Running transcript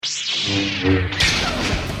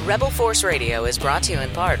Rebel Force Radio is brought to you in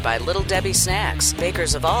part by Little Debbie Snacks,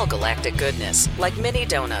 bakers of all galactic goodness, like mini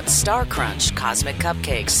donuts, Star Crunch, cosmic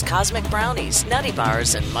cupcakes, cosmic brownies, nutty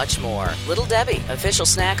bars, and much more. Little Debbie, official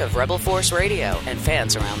snack of Rebel Force Radio and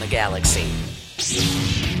fans around the galaxy.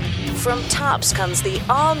 From Topps comes the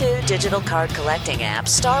all-new digital card collecting app,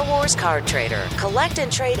 Star Wars Card Trader. Collect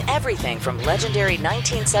and trade everything from legendary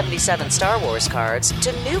 1977 Star Wars cards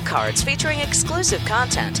to new cards featuring exclusive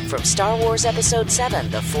content from Star Wars Episode 7,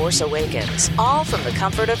 The Force Awakens. All from the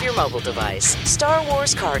comfort of your mobile device. Star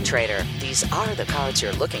Wars Card Trader. These are the cards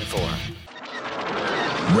you're looking for.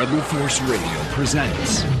 Rebel Force Radio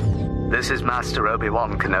presents... This is Master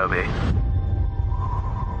Obi-Wan Kenobi.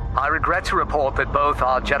 I regret to report that both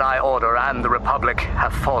our Jedi Order and the Republic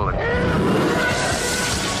have fallen.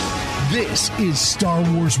 This is Star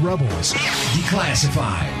Wars Rebels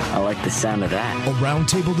Declassified. I like the sound of that. A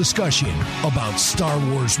roundtable discussion about Star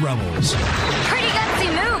Wars Rebels. Pretty gutsy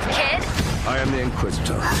move, kid. I am the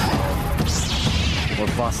Inquisitor.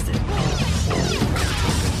 We're busted.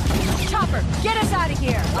 Chopper, get us out of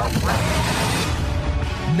here.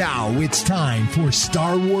 Now it's time for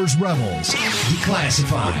Star Wars Rebels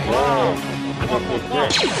Declassified.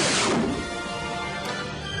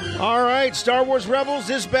 All right, Star Wars Rebels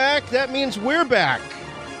is back. That means we're back.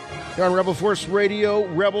 Here on Rebel Force Radio,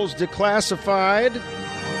 Rebels Declassified.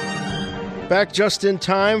 Back just in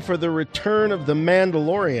time for the return of the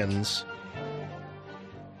Mandalorians.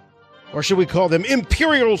 Or should we call them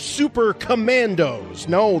Imperial Super Commandos?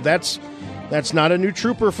 No, that's not a new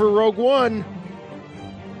trooper for Rogue One.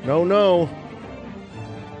 No.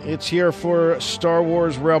 It's here for Star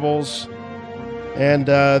Wars Rebels. And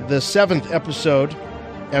the 7th episode,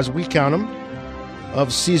 as we count them,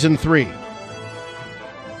 of Season 3.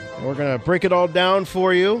 We're going to break it all down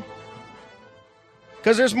for you.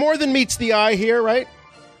 Because there's more than meets the eye here, right?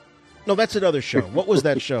 No, that's another show. What was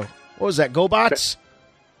that show? What was that, GoBots?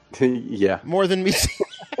 Yeah. More than meets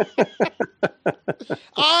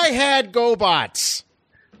I had GoBots.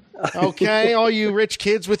 Okay, all you rich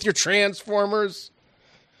kids with your Transformers.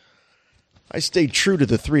 I stayed true to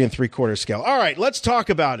the 3 3/4 scale. All right, let's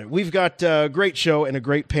talk about it. We've got a great show and a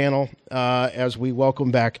great panel as we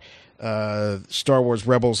welcome back Star Wars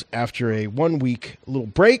Rebels after a 1-week little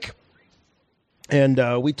break.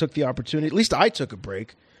 And we took the opportunity, at least I took a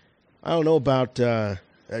break. I don't know about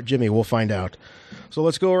Jimmy, we'll find out. So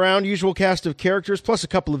let's go around, usual cast of characters, plus a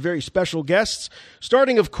couple of very special guests,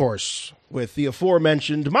 starting, of course, with the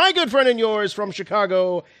aforementioned, my good friend and yours from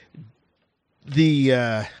Chicago, the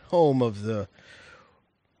home of the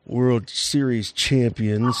World Series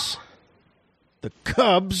champions, the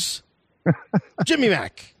Cubs, Jimmy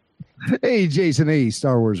Mack. Hey, Jason. Hey,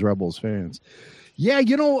 Star Wars Rebels fans. Yeah,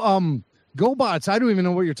 GoBots, I don't even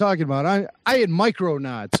know what you're talking about. I had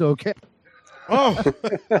Micronauts, okay? Oh.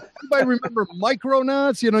 Anybody remember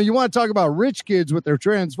Micronauts? You want to talk about rich kids with their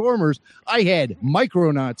Transformers. I had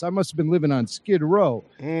Micronauts. I must have been living on Skid Row.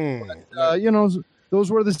 But, those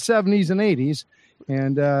were the 70s and 80s.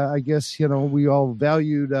 And I guess, we all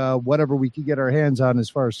valued whatever we could get our hands on as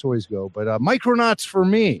far as toys go. But Micronauts for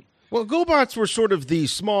me. Well, GoBots were sort of the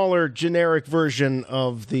smaller, generic version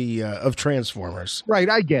of the of Transformers. Right,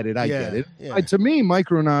 I get it. Yeah. To me,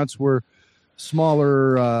 Micronauts were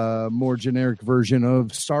smaller, more generic version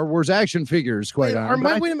of Star Wars action figures. Wait a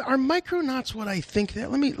minute, are Micronauts what I think that?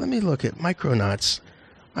 Let me look at Micronauts.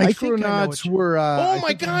 Micronauts were. Oh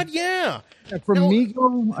my God! Yeah, from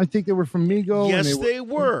Mego. I think they were from Mego. Yes, they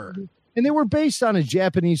were. And they were based on a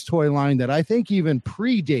Japanese toy line that I think even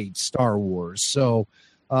predates Star Wars. So.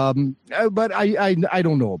 But I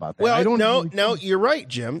don't know about that. Well, no, you're right,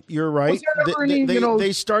 Jim. You're right.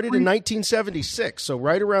 They started in 1976, so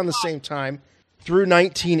right around the same time through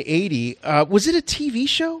 1980. Was it a TV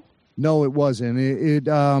show? No, it wasn't.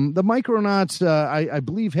 The Micronauts, I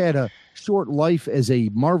believe, had a short life as a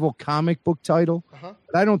Marvel comic book title.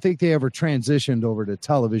 But I don't think they ever transitioned over to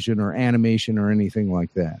television or animation or anything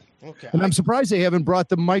like that. Okay. And I'm surprised they haven't brought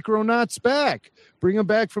the Micronauts back. Bring them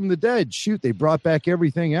back from the dead. Shoot, they brought back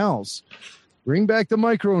everything else. Bring back the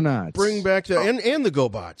Micronauts. Bring back the and the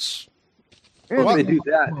GoBots. If they do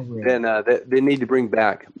that, then they need to bring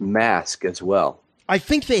back Mask as well. I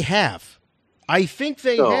think they have. I think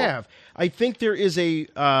there is a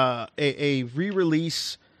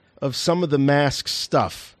re-release of some of the Mask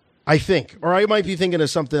stuff. I think, or I might be thinking of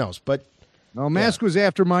something else, but Well, Mask was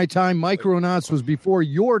after my time. Micronauts was before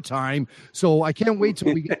your time. So I can't wait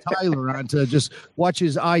till we get Tyler on to just watch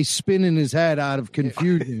his eyes spin in his head out of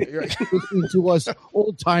confusion, listening to us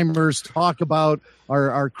old timers talk about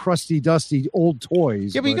our crusty, dusty old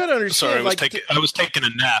toys. Yeah, but you got to understand. Sorry, I was taking a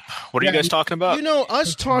nap. What are you guys talking about? You know,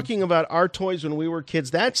 us talking about our toys when we were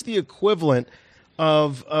kids, that's the equivalent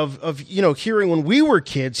of hearing when we were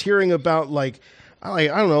kids, hearing about like I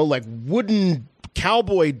don't know, like wooden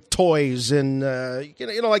cowboy toys and like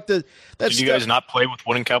the. Did you guys not play with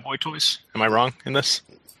wooden cowboy toys? Am I wrong in this?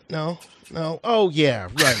 No. Oh yeah,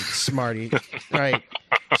 right, smarty, right.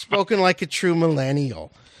 Spoken like a true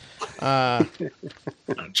millennial.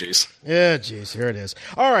 Jeez. Yeah, jeez. Here it is.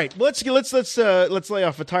 All right, let's lay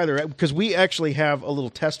off of Tyler because we actually have a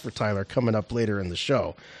little test for Tyler coming up later in the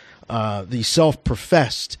show. The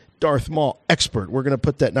self-professed Darth Maul expert. We're going to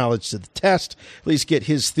put that knowledge to the test. At least get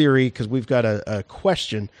his theory because we've got a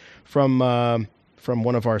question from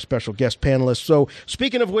one of our special guest panelists. So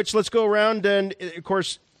speaking of which, let's go around and of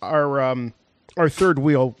course our third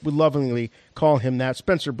wheel, we lovingly call him that,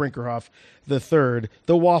 Spencer Brinkerhoff the third,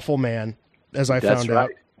 the Waffle Man, as I found out.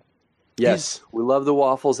 Yes, we love the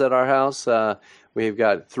waffles at our house. We've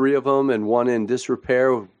got 3 of them and 1 in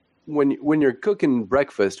disrepair. When you're cooking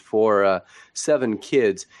breakfast for 7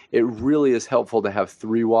 kids, it really is helpful to have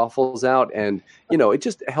 3 waffles out, and it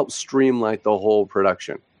just helps streamline the whole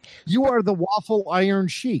production. You are the waffle iron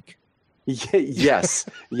chic. Yes,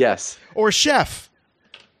 yes. Or chef.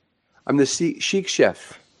 I'm the chic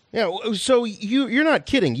chef. Yeah, so you're not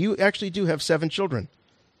kidding. You actually do have 7 children.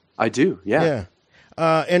 I do, yeah.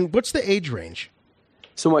 And what's the age range?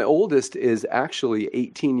 So my oldest is actually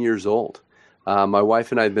 18 years old. My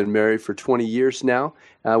wife and I have been married for 20 years now.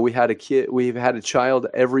 We had a kid. We've had a child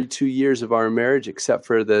every 2 years of our marriage, except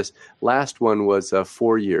for this last one was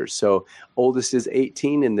 4 years. So oldest is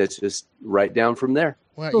 18, and that's just right down from there.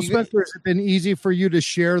 Wow, so Spencer, has it been easy for you to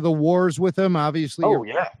share the wars with them? Obviously,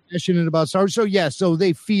 you're passionate about Star Wars. So so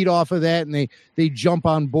they feed off of that, and they jump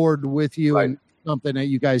on board with you, and something that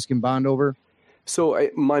you guys can bond over. So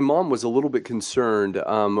my mom was a little bit concerned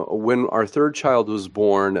when our third child was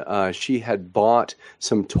born. She had bought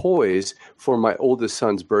some toys for my oldest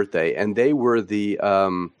son's birthday, and they were the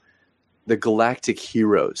Galactic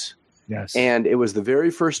Heroes. Yes. And it was the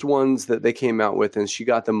very first ones that they came out with, and she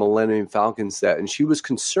got the Millennium Falcon set, and she was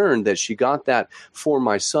concerned that she got that for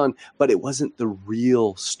my son, but it wasn't the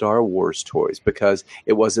real Star Wars toys because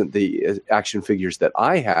it wasn't the action figures that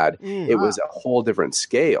I had. It was a whole different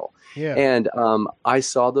scale. Yeah. And I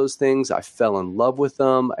saw those things. I fell in love with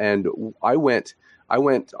them, and I went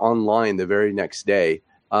online the very next day,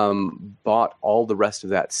 bought all the rest of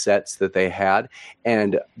that sets that they had,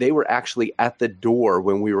 and they were actually at the door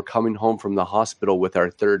when we were coming home from the hospital with our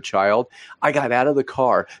third child. I got out of the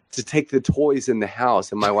car to take the toys in the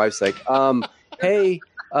house, and my wife's like, hey,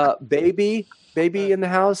 baby in the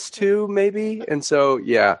house too, maybe? And so,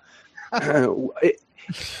 yeah.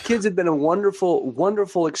 Kids have been a wonderful,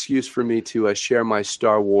 wonderful excuse for me to share my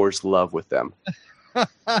Star Wars love with them.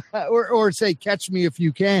 or say, catch me if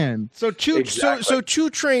you can. So two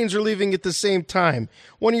trains are leaving at the same time.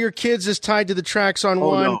 One of your kids is tied to the tracks on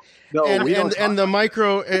one, and the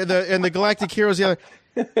micro and the Galactic Heroes the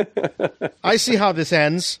other. I see how this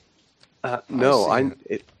ends.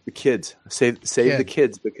 The kids save the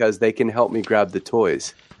kids because they can help me grab the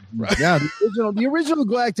toys. Right. Yeah, the original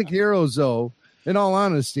Galactic Heroes, though. In all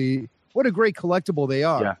honesty, what a great collectible they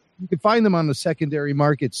are. Yeah. You can find them on the secondary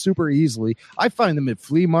market super easily. I find them at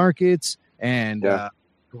flea markets and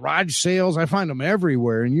garage sales. I find them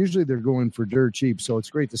everywhere, and usually they're going for dirt cheap. So it's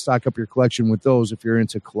great to stock up your collection with those if you're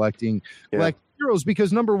into collecting heroes,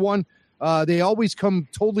 because number one, they always come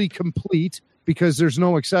totally complete because there's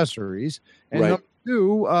no accessories. And number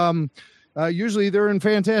two, usually they're in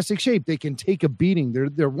fantastic shape. They can take a beating.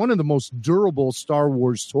 They're one of the most durable Star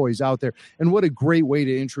Wars toys out there. And what a great way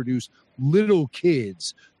to introduce little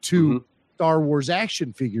kids to Star Wars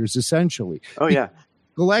action figures, essentially. Oh, yeah.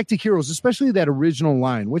 Galactic Heroes, especially that original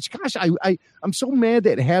line, which, gosh, I'm so mad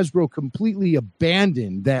that Hasbro completely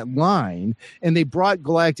abandoned that line and they brought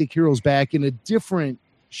Galactic Heroes back in a different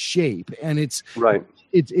shape. And it's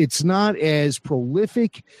not as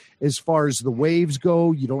prolific as far as the waves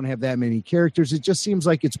go. You don't have that many characters. It just seems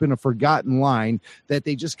like it's been a forgotten line that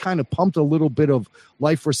they just kind of pumped a little bit of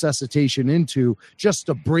life resuscitation into just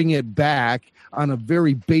to bring it back on a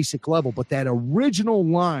very basic level. But that original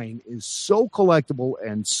line is so collectible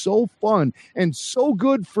and so fun and so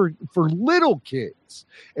good for little kids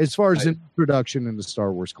as far as an introduction into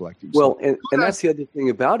Star Wars collecting. Well, and that's the other thing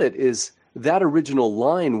about it is that original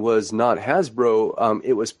line was not Hasbro.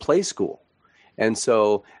 It was Play School. And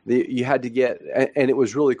so you had to get, and it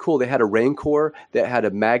was really cool. They had a Rancor that had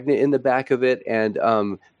a magnet in the back of it, and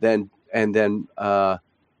then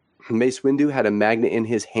Mace Windu had a magnet in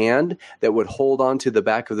his hand that would hold on to the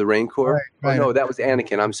back of the Rancor. Right. Oh, no, that was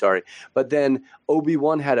Anakin. I'm sorry. But then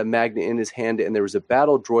Obi-Wan had a magnet in his hand, and there was a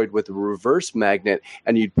battle droid with a reverse magnet,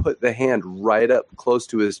 and you'd put the hand right up close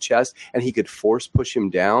to his chest, and he could force push him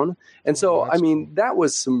down. And so, I mean, that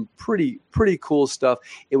was some pretty cool stuff.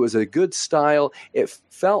 It was a good style. It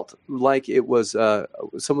felt like it was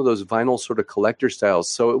some of those vinyl sort of collector styles.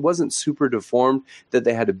 So it wasn't super deformed that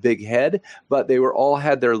they had a big head, but they were all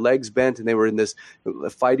had their legs bent, and they were in this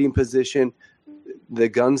fighting position. The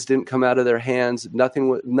guns didn't come out of their hands.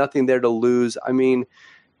 Nothing there to lose. I mean,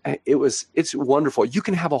 it's wonderful. You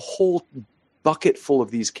can have a whole bucket full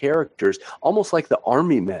of these characters, almost like the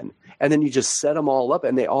army men, and then you just set them all up,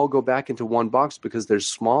 and they all go back into one box because they're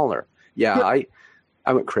smaller. Yeah.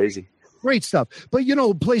 I went crazy. Great stuff. But,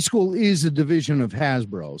 Play School is a division of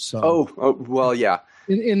Hasbro. So well, yeah.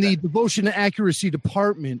 In the devotion to accuracy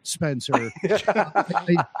department, Spencer,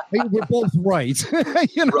 we're both right.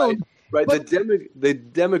 Right. The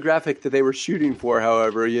demographic that they were shooting for,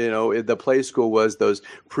 however, the Play School was those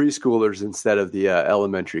preschoolers instead of the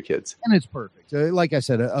elementary kids. And it's perfect. Like I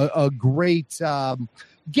said, a great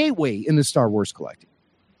gateway in the Star Wars collecting.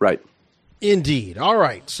 Right. Indeed. All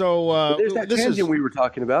right. So there's that tangent we were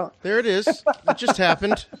talking about. There it is. It just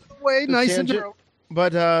happened. Way nice and true.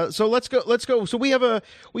 But so let's go. So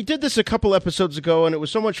we did this a couple episodes ago, and it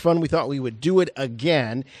was so much fun. We thought we would do it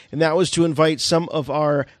again, and that was to invite some of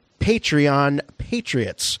our Patreon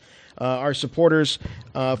patriots, our supporters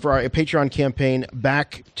for our Patreon campaign,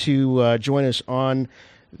 back to join us on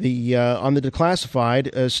the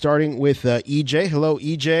Declassified, starting with EJ. Hello,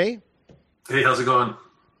 EJ. Hey, how's it going?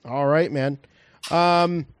 All right, man.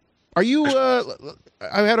 Are you?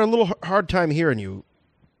 I had a little hard time hearing you.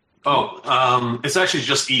 Oh, it's actually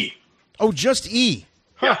just E. Oh, just E.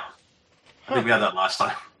 Huh. Yeah. I think we had that last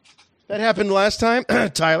time. That happened last time,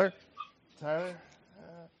 Tyler.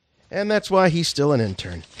 And that's why he's still an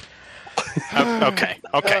intern. Okay.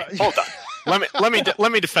 Hold on.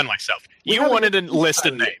 Let me defend myself. You wanted to list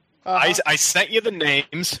a name. I sent you the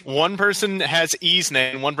names. One person has E's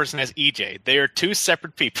name, one person has EJ. They are two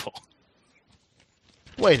separate people.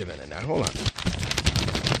 Wait a minute now. Hold on.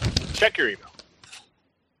 Check your email.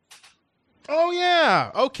 Oh,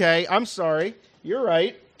 yeah. Okay. I'm sorry. You're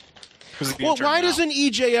right. Well, why doesn't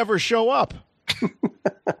EJ ever show up?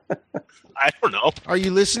 I don't know. Are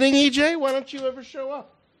you listening, EJ? Why don't you ever show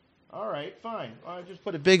up? All right, fine. I just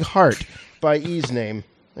put a big heart by E's name.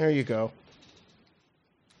 There you go.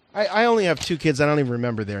 I only have two kids. I don't even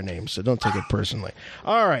remember their names, so don't take it personally.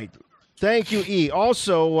 All right. Thank you, E.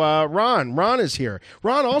 Also, Ron. Ron is here.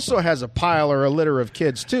 Ron also has a pile or a litter of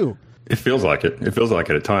kids, too. It feels like it. It feels like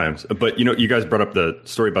it at times. But, you guys brought up the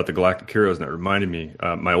story about the Galactic Heroes, and that reminded me,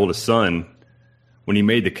 my oldest son, when he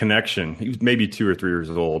made the connection, he was maybe 2 or 3 years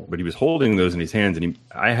old, but he was holding those in his hands, and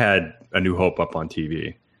I had A New Hope up on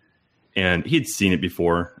TV, and he had seen it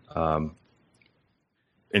before,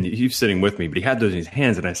 and he was sitting with me, but he had those in his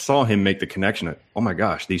hands, and I saw him make the connection. Oh my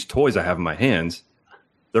gosh, these toys I have in my hands,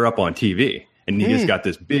 they're up on TV. And he just got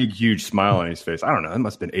this big, huge smile on his face. I don't know. It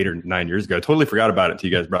must have been 8 or 9 years ago. I totally forgot about it until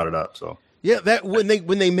you guys brought it up. So yeah, that when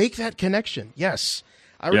they make that connection, yes.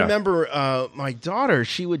 I remember my daughter,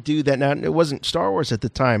 she would do that. Now, it wasn't Star Wars at the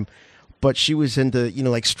time, but she was into,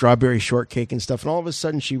 like strawberry shortcake and stuff. And all of a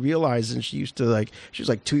sudden she realized, and she was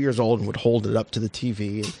like 2 years old and would hold it up to the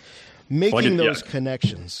TV and making those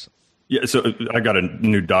connections. Yeah, so I got a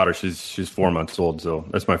new daughter. She's 4 months old, so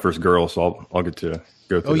that's my first girl. So I'll get to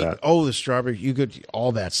go through that. Oh, the strawberry, you could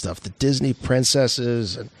all that stuff, the Disney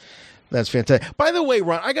princesses, and that's fantastic. By the way,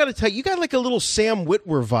 Ron, I got to tell you, you got like a little Sam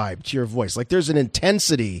Witwer vibe to your voice. Like there's an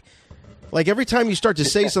intensity. Like every time you start to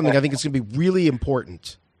say something, I think it's going to be really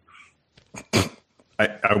important.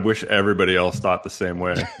 I wish everybody else thought the same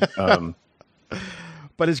way.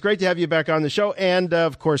 But it's great to have you back on the show, and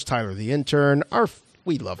of course, Tyler, the intern.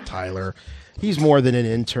 We love Tyler. He's more than an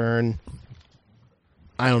intern.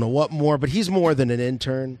 I don't know what more, but he's more than an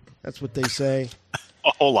intern. That's what they say.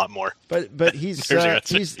 A whole lot more. But he's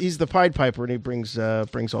the Pied Piper, and he brings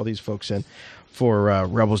all these folks in for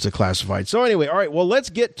Rebels Declassified. So anyway, all right. Well, let's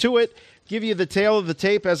get to it. Give you the tale of the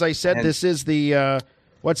tape. As I said, this is the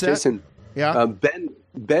what's that? Jason, yeah.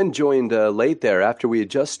 Ben joined late there. After we had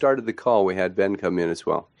just started the call, we had Ben come in as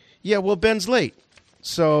well. Yeah. Well, Ben's late.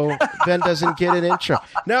 So Ben doesn't get an intro.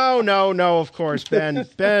 No, of course, Ben.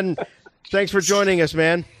 Ben, thanks for joining us,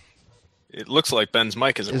 man. It looks like Ben's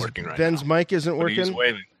mic isn't working right Ben's now. Mic isn't working? He's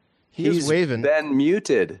waving. He's waving. Ben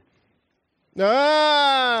muted. You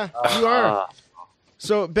are.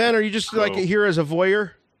 So, Ben, are you just like here as a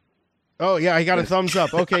voyeur? Oh, yeah, I got a thumbs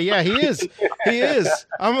up. Okay, yeah, he is. He is.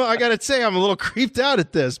 I got to say, I'm a little creeped out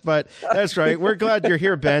at this, but that's right. We're glad you're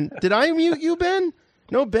here, Ben. Did I mute you, Ben?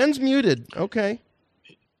 No, Ben's muted. Okay.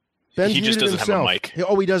 Ben's he just muted doesn't himself. have a mic.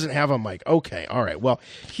 Oh, he doesn't have a mic. Okay, all right. Well,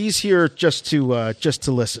 he's here just to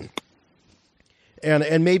listen.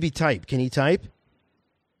 And maybe type. Can he type?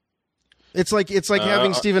 It's like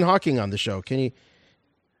having Stephen Hawking on the show. Can you?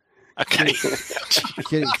 Okay.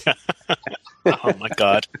 Can you, Oh my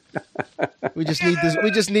God. we just need this.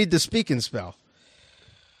 We just need the speak and spell.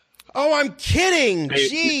 Oh, I'm kidding.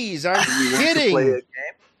 Jeez, I'm kidding.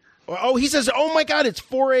 Oh, he says, "Oh my God, it's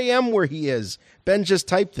 4 a.m. where he is." Ben just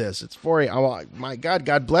typed this. It's 4 a.m. Oh my God,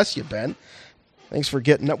 God bless you, Ben. Thanks for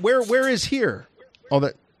getting up. Where is here?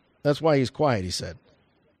 Oh, that's why he's quiet. He said.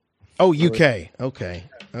 Oh, UK. Okay.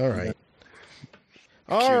 All right.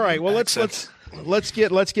 All right. Well, let's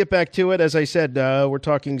get back to it. As I said, we're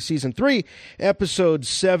talking season 3, episode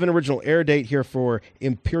 7, original air date here for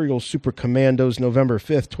Imperial Super Commandos, November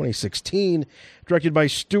 5th, 2016. Directed by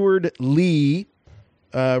Stuart Lee,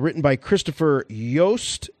 written by Christopher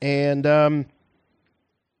Yost, and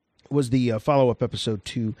was the follow-up episode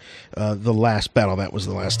to The Last Battle. That was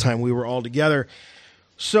the last time we were all together.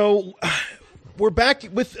 So we're back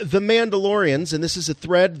with The Mandalorians, and this is a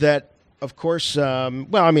thread that, of course,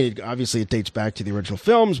 obviously it dates back to the original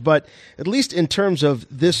films, but at least in terms of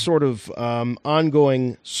this sort of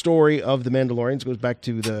ongoing story of The Mandalorians, it goes back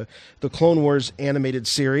to the Clone Wars animated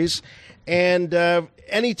series. And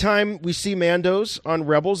anytime we see Mandos on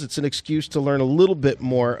Rebels, it's an excuse to learn a little bit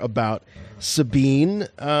more about Sabine.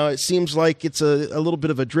 It seems like it's a little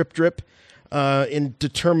bit of a drip in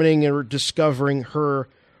determining or discovering her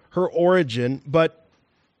origin, but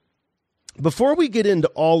before we get into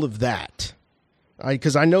all of that,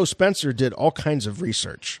 because I know Spencer did all kinds of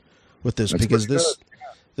research with this, because this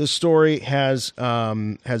story has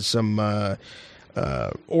some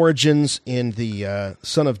origins in the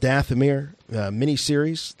Son of Dathomir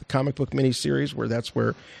miniseries, the comic book miniseries, that's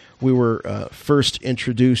where we were first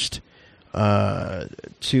introduced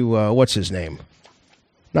to what's his name?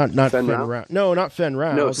 Not Fen Rao. No, not Fen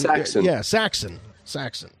Rao. No, Saxon. Yeah, Saxon.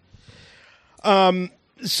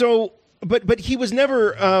 So. But he was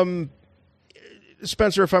never,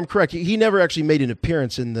 Spencer, if I'm correct, he never actually made an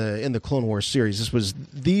appearance in the Clone Wars series.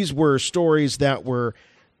 These were stories that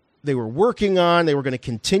they were working on. They were going to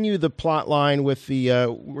continue the plot line with the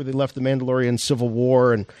where they left the Mandalorian Civil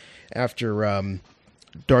War and after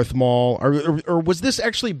Darth Maul, or was this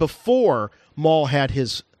actually before Maul had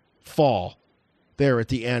his fall there at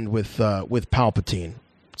the end with Palpatine?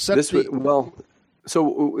 So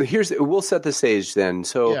we'll set the stage then.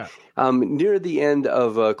 So. Yeah. Near the end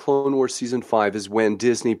of Clone Wars Season 5 is when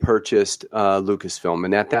Disney purchased Lucasfilm,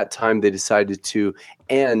 and at that time they decided to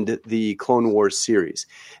end the Clone Wars series.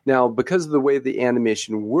 Now, because of the way the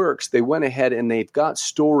animation works, they went ahead and they've got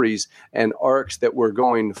stories and arcs that were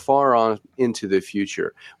going far on into the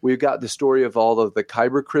future. We've got the story of all of the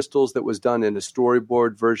Kyber crystals that was done in a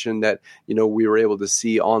storyboard version that we were able to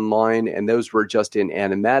see online, and those were just in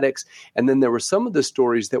animatics. And then there were some of the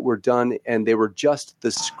stories that were done, and they were just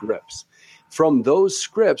the scripts. From those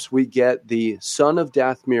scripts, we get the Son of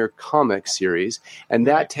Dathomir comic series, and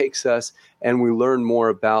that takes us, and we learn more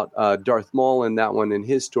about Darth Maul in that one and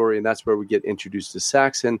his story, and that's where we get introduced to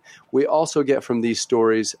Saxon. We also get from these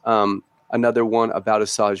stories another one about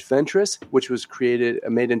Asajj Ventress, which was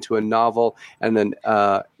made into a novel, and then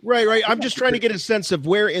right. I'm just trying to get a sense of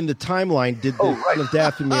where in the timeline did the Son of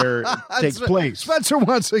Dathomir take place. Spencer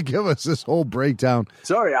wants to give us this whole breakdown.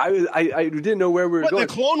 Sorry, I didn't know where we were going.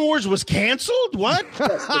 The Clone Wars was canceled? What?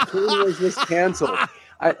 Yes, the Clone Wars was canceled.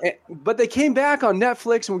 But they came back on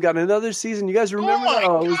Netflix, and we got another season. You guys remember that?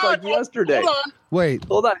 Oh, it was like yesterday.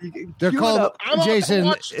 Hold on. They're called,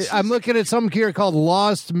 Jason, I'm looking at something here called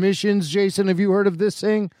Lost Missions. Jason, have you heard of this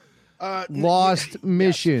thing? Lost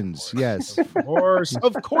Missions, yes. Of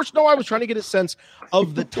course. No, I was trying to get a sense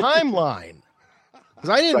of the timeline,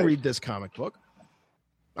 because I didn't read this comic book.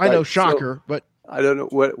 I know, shocker, but I don't know.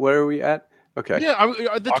 Where are we at? Okay. Yeah,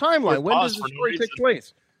 the timeline. When does the story take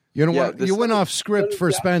place? You know what? You went off script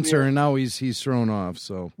for Spencer, and now he's thrown off.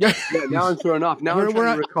 So now I'm thrown off. Now I'm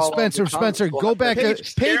trying to recall. Spencer, go back to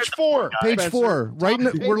page 4. Page 4.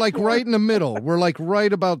 We're like right in the middle. We're like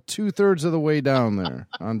right about 2/3 of the way down there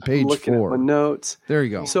on page 4. At my notes. There you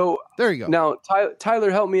go. So there you go. Now,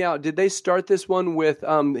 Tyler, help me out. Did they start this one with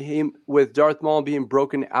with Darth Maul being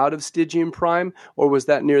broken out of Stygian Prime, or was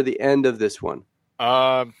that near the end of this one?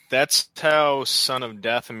 That's how Son of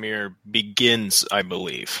Dathomir begins, I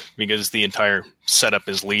believe, because the entire setup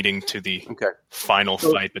is leading to the final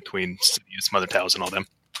fight between Sidious, Mother Tals, and all them.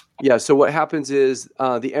 Yeah, so what happens is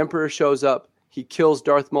the Emperor shows up. He kills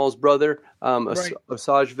Darth Maul's brother, Savage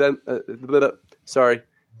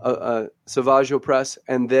Opress,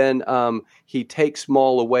 and then he takes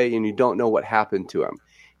Maul away, and you don't know what happened to him.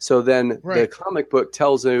 So then the comic book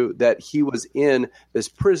tells you that he was in this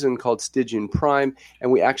prison called Stygian Prime,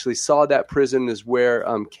 and we actually saw that prison is where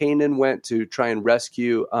Kanan went to try and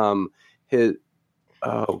rescue his.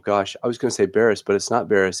 Oh gosh, I was going to say Barriss, but it's not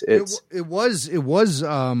Barriss. It was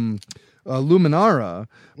Luminara,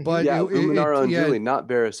 but Luminara and Julie, not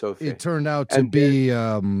Barriss. It turned out to be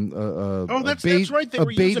that's right. They were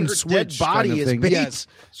using her dead body as bait.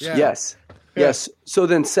 Yes. So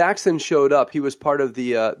then Saxon showed up. He was part of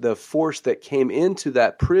the force that came into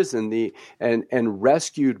that prison, and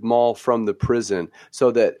rescued Maul from the prison, so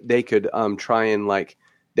that they could try and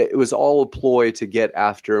it was all a ploy to get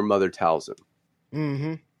after Mother Talzin.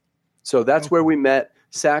 Mm-hmm. So that's where we met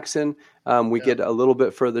Saxon. We get a little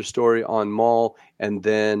bit further story on Maul, and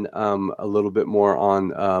then a little bit more on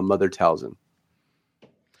Mother Talzin.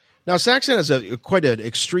 Now Saxon has quite an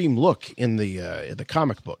extreme look in the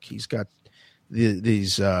comic book. He's got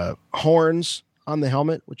these horns on the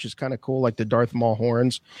helmet, which is kind of cool, like the Darth Maul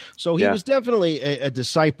horns. So he was definitely a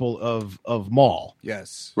disciple of Maul.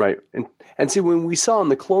 Yes. Right. And see, when we saw in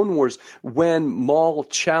the Clone Wars, when Maul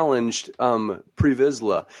challenged Pre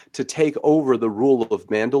Vizsla to take over the rule of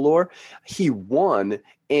Mandalore, he won,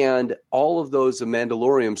 and all of those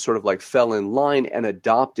Mandalorians sort of fell in line and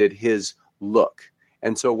adopted his look.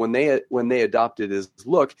 And so when they adopted his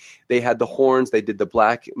look, they had the horns, they did the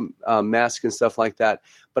black mask and stuff like that.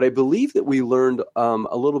 But I believe that we learned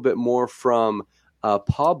a little bit more from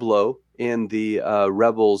Pablo in the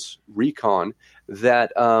Rebels Recon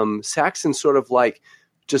that Saxon sort of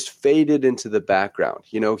just faded into the background.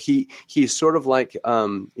 You know, he's sort of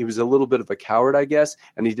he was a little bit of a coward, I guess,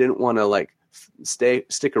 and he didn't want to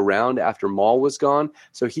stick around after Maul was gone.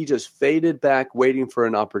 So he just faded back, waiting for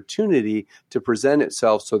an opportunity to present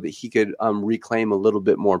itself so that he could reclaim a little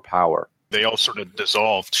bit more power. They all sort of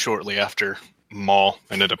dissolved shortly after Maul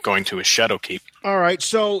ended up going to his Shadow Keep. All right.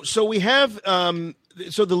 So we have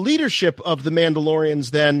so the leadership of the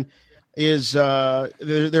Mandalorians then is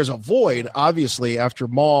there's a void, obviously, after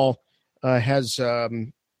Maul has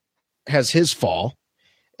his fall.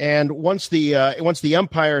 And once the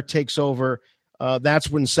Empire takes over, that's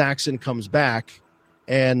when Saxon comes back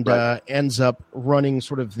and ends up running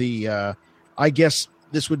sort of the I guess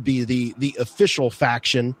this would be the official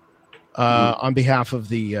faction on behalf of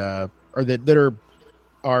the or that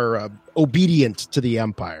are obedient to the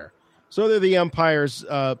Empire. So they're the Empire's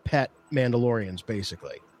pet Mandalorians,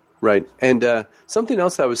 basically. Right. And something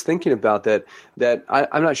else I was thinking about that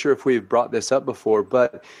I'm not sure if we've brought this up before,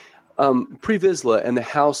 but Pre Vizsla and the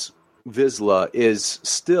House Vizsla is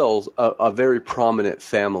still a very prominent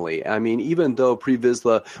family. I mean, even though Pre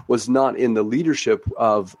Vizsla was not in the leadership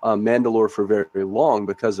of Mandalore for very, very long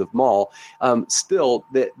because of Maul, still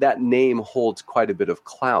that name holds quite a bit of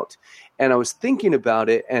clout. And I was thinking about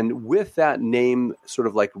it, and with that name sort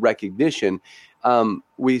of recognition,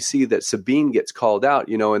 we see that Sabine gets called out,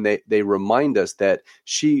 and they remind us that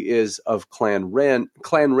she is of Clan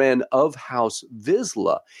Ren of House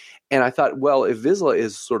Vizsla. And I thought, well, if Vizsla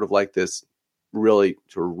is sort of this really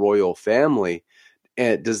sort of royal family,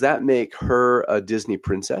 does that make her a Disney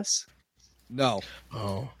princess? No.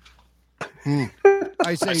 Oh.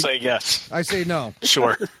 I say yes. I say no.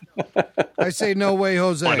 Sure. I say no way,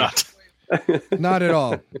 Jose. Why not? Not at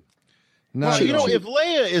all. Well, if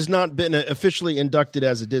Leia has not been officially inducted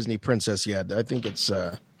as a Disney princess yet, I think it's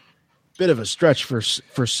a bit of a stretch for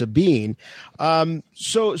Sabine.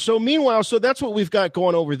 So meanwhile, so that's what we've got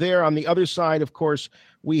going over there. On the other side, of course,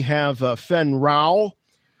 we have Fen Rao,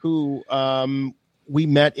 who we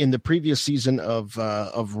met in the previous season of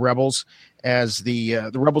Rebels, as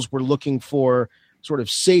the Rebels were looking for sort of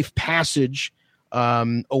safe passage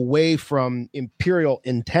away from Imperial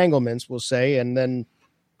entanglements, we'll say, and then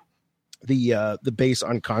the base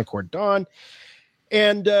on Concord Dawn.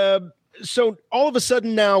 And so all of a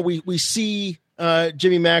sudden now we see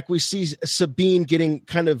Jimmy Mack, we see Sabine getting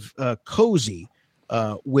kind of cozy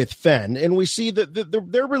with Fen, and we see that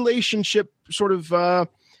their relationship sort of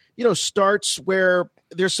starts where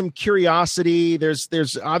there's some curiosity. There's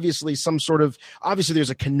obviously there's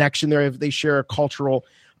a connection there. They share a cultural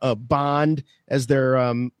bond as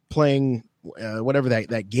they're playing whatever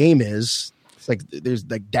that game is. It's like there's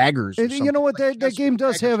like daggers. And you know what? That game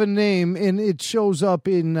does have a name, and it shows up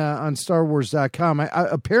in on StarWars.com.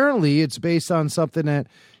 Apparently, it's based on something that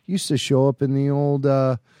used to show up in the old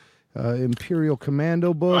Imperial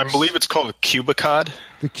Commando books. I believe it's called Cubicod.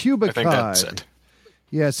 The Cubicod. I think that's it.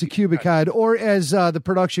 Yes, the Cubicod, or as the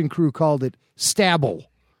production crew called it, Stabble.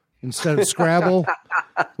 Instead of Scrabble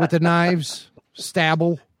with the knives,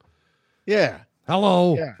 Stabble. Yeah.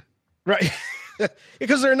 Hello. Yeah. Right.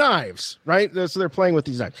 Because they're knives, right? So they're playing with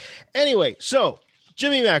these knives. Anyway, so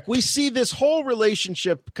Jimmy Mac, we see this whole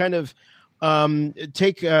relationship kind of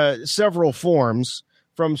take several forms,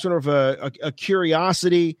 from sort of a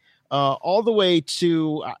curiosity all the way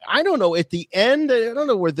to, I don't know, at the end, I don't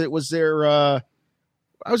know where that was there. I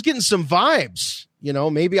was getting some vibes,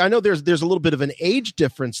 maybe. I know there's a little bit of an age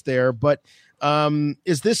difference there, but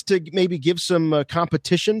is this to maybe give some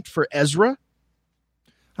competition for Ezra?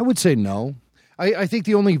 I would say no. I think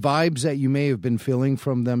the only vibes that you may have been feeling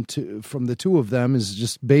from the two of them is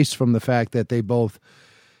just based from the fact that they both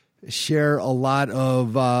share a lot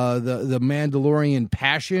of the Mandalorian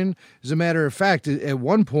passion. As a matter of fact, at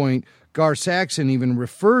one point, Gar Saxon even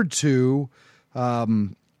referred to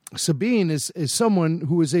Sabine as someone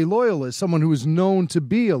who is a loyalist, someone who is known to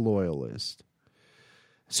be a loyalist.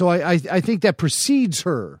 So I think that precedes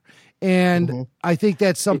her. And I think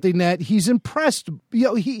that's something that he's impressed.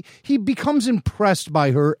 He becomes impressed by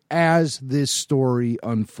her as this story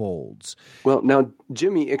unfolds. Well, now,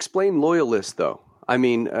 Jimmy, explain loyalist, though. I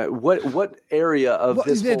mean, what area of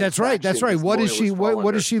this? That's right. That's right. What is she?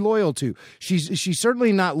 What is she loyal to? She's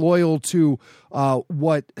certainly not loyal to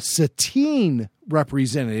what Satine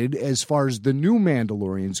represented as far as the new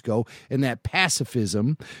Mandalorians go, and that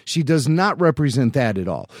pacifism. She does not represent that at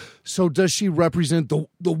all. So does she represent the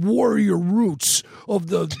warrior roots of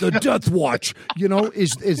the Death Watch?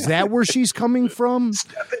 Is that where she's coming from?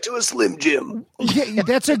 Step into a Slim Jim. Yeah,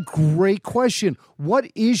 that's a great question.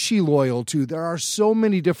 What is she loyal to? There are so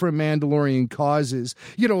many different Mandalorian causes.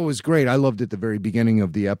 It was great. I loved at the very beginning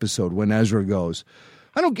of the episode when Ezra goes,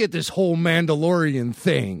 I don't get this whole Mandalorian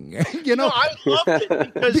thing. No, I loved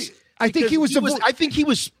it because I think he was. I think he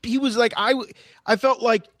was like I felt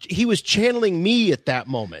like he was channeling me at that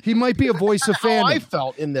moment. He might be a voice of fandom. I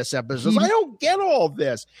felt in this episode. I don't get all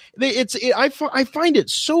this. I find it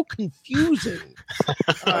so confusing.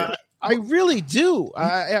 I really do.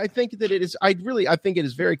 I think that it is. I think it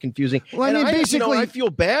is very confusing. Well, I mean, basically, I feel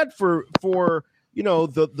bad for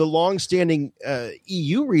the longstanding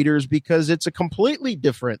EU readers, because it's a completely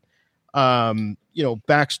different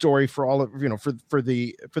backstory for all of for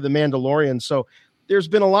the Mandalorian. So there's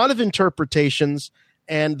been a lot of interpretations,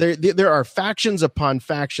 and there are factions upon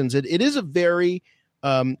factions. It is a very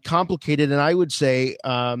complicated, and I would say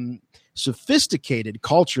sophisticated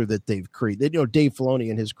culture that they've created. Dave Filoni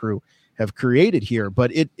and his crew have created here,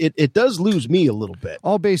 but it does lose me a little bit.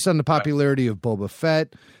 All based on the popularity of Boba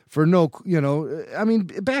Fett. I mean,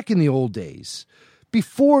 back in the old days,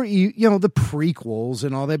 before the prequels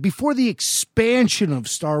and all that, before the expansion of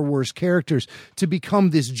Star Wars characters to become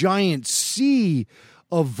this giant sea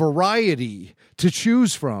of variety to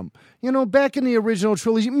choose from, back in the original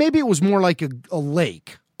trilogy, maybe it was more like a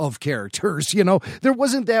lake of characters. There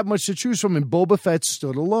wasn't that much to choose from, and Boba Fett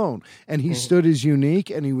stood alone, and he stood as unique,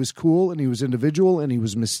 and he was cool, and he was individual, and he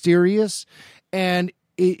was mysterious, and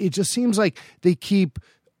it just seems like they keep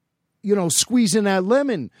squeezing that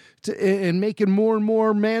lemon and making more and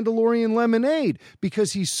more Mandalorian lemonade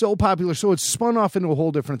because he's so popular. So it's spun off into a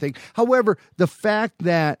whole different thing. However, the fact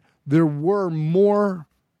that there were more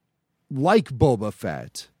like Boba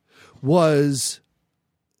Fett was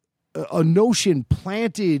a notion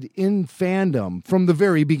planted in fandom from the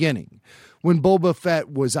very beginning. When Boba Fett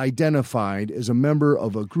was identified as a member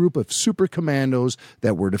of a group of super commandos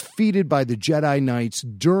that were defeated by the Jedi Knights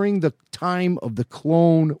during the time of the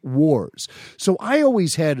Clone Wars. So I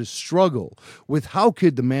always had a struggle with how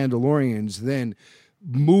could the Mandalorians then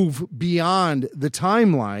move beyond the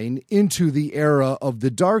timeline into the era of the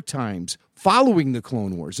dark times following the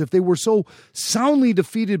Clone Wars, if they were so soundly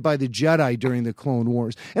defeated by the Jedi during the Clone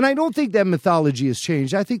Wars. And I don't think that mythology has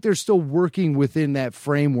changed. I think they're still working within that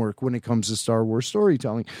framework when it comes to Star Wars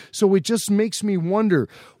storytelling. So it just makes me wonder,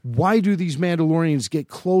 why do these Mandalorians get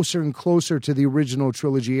closer and closer to the original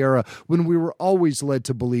trilogy era when we were always led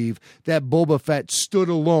to believe that Boba Fett stood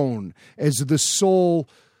alone as the sole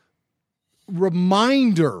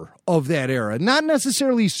reminder of that era, not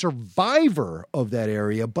necessarily survivor of that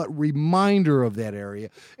area, but reminder of that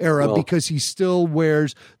era, because he still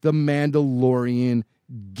wears the Mandalorian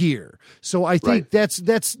gear. So I think that's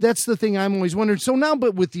the thing I'm always wondering. So now,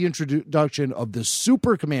 but with the introduction of the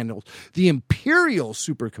Super Commandos, the Imperial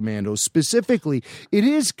Super Commandos specifically, it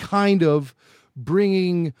is kind of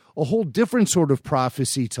bringing a whole different sort of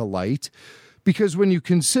prophecy to light, because when you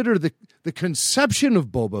consider the conception of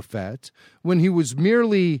Boba Fett, when he was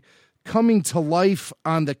merely coming to life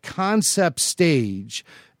on the concept stage,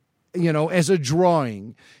 as a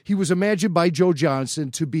drawing, he was imagined by Joe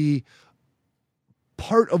Johnston to be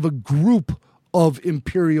part of a group of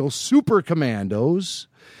Imperial Super Commandos.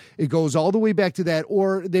 It goes all the way back to that,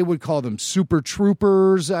 or they would call them Super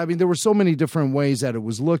Troopers. I mean, there were so many different ways that it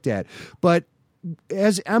was looked at. But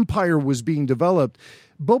as Empire was being developed,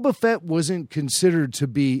 Boba Fett wasn't considered to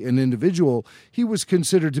be an individual. He was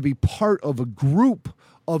considered to be part of a group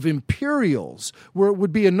of Imperials, where it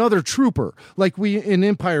would be another trooper. Like in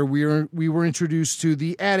Empire, we were introduced to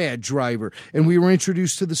the AT-AT driver, and we were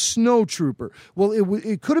introduced to the Snow Trooper. Well,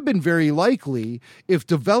 it could have been very likely, if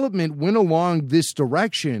development went along this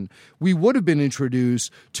direction, we would have been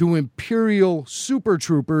introduced to Imperial Super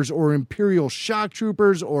Troopers, or Imperial Shock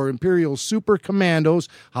Troopers, or Imperial Super Commandos,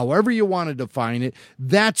 however you want to define it.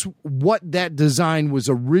 That's what that design was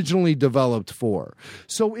originally developed for.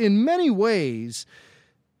 So in many ways,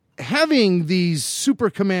 having these super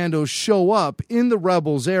commandos show up in the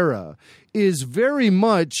Rebels era is very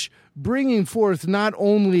much bringing forth not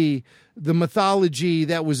only the mythology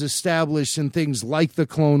that was established in things like the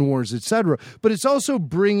Clone Wars, etc., but it's also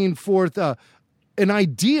bringing forth an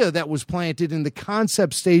idea that was planted in the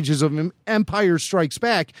concept stages of Empire Strikes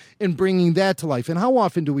Back and bringing that to life. And how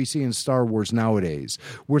often do we see in Star Wars nowadays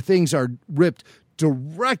where things are ripped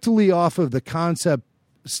directly off of the concept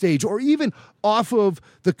stage, or even off of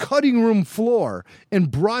the cutting room floor,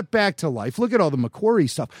 and brought back to life? Look at all the McQuarrie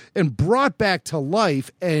stuff, and brought back to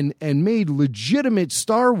life and made legitimate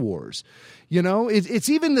Star Wars. It's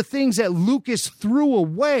even the things that Lucas threw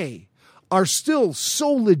away are still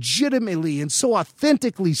so legitimately and so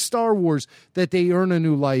authentically Star Wars that they earn a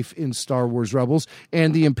new life in Star Wars Rebels,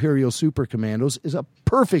 and the Imperial Super Commandos is a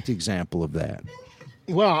perfect example of that.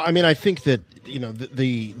 Well, I mean, I think that,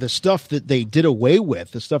 the stuff that they did away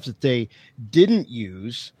with, the stuff that they didn't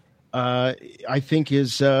use, I think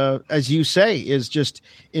is, as you say, is just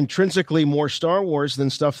intrinsically more Star Wars than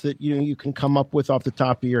stuff that you can come up with off the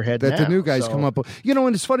top of your head. That now. The new guys come up with.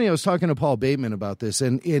 And it's funny, I was talking to Paul Bateman about this,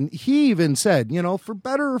 and he even said, for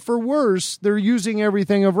better or for worse, they're using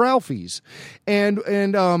everything of Ralphie's. And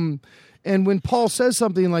when Paul says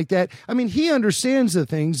something like that, I mean, he understands the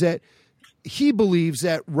things that he believes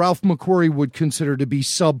that Ralph McQuarrie would consider to be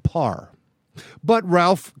subpar. But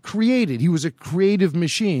Ralph created. He was a creative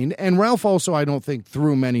machine, and Ralph also, I don't think,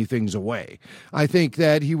 threw many things away. I think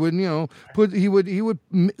that he would, he would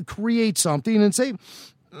create something and say,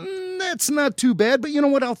 that's not too bad, but you know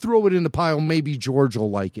what? I'll throw it in the pile. Maybe George will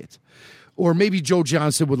like it. Or maybe Joe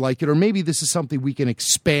Johnston would like it, or maybe this is something we can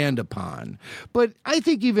expand upon. But I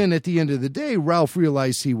think even at the end of the day, Ralph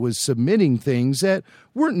realized he was submitting things that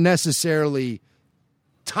weren't necessarily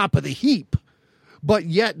top of the heap, but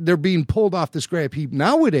yet they're being pulled off the scrap heap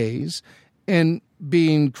nowadays and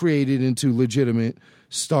being created into legitimate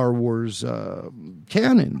Star Wars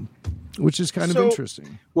canon, which is kind of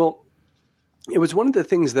interesting. Well, it was one of the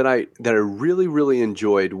things that I really, really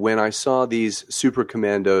enjoyed when I saw these Super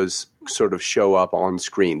Commandos sort of show up on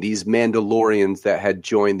screen, these Mandalorians that had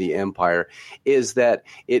joined the Empire, is that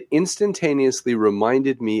it instantaneously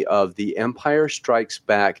reminded me of the Empire Strikes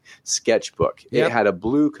Back sketchbook. Yep. It had a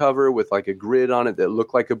blue cover with like a grid on it that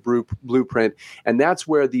looked like a blueprint, and that's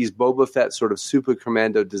where these Boba Fett sort of Super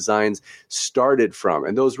Commando designs started from.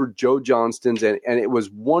 And those were Joe Johnston's, and it was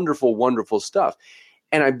wonderful, wonderful stuff.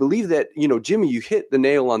 And I believe that, Jimmy, you hit the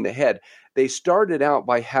nail on the head. They started out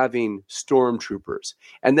by having stormtroopers,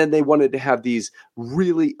 and then they wanted to have these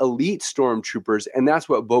really elite stormtroopers, and that's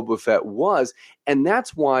what Boba Fett was. And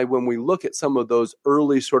that's why when we look at some of those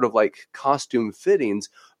early sort of like costume fittings,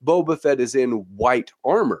 Boba Fett is in white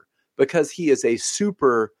armor because he is a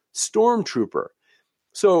super stormtrooper.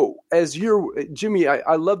 So Jimmy,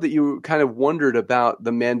 I love that you kind of wondered about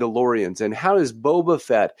the Mandalorians and how does Boba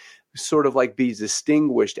Fett sort of like be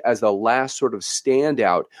distinguished as the last sort of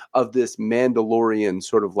standout of this Mandalorian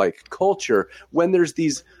sort of like culture when there's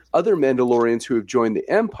these other Mandalorians who have joined the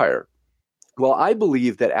Empire. Well, I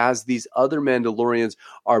believe that as these other Mandalorians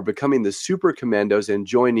are becoming the Super Commandos and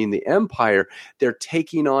joining the Empire, they're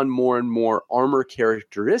taking on more and more armor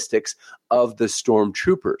characteristics of the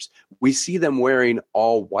Stormtroopers. We see them wearing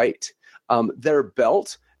all white. Their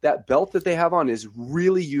belt that belt that they have on is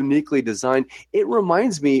really uniquely designed. It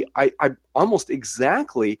reminds me, I almost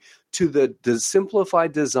exactly to the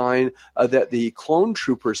simplified design that the clone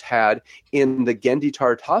troopers had in the Genndy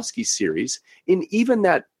Tartakovsky series. In even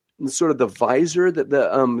that sort of the visor that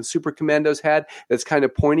the super commandos had that's kind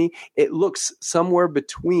of pointy, it looks somewhere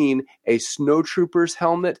between a snow trooper's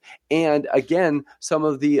helmet and, again, some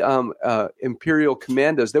of the Imperial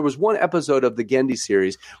commandos. There was one episode of the Genndy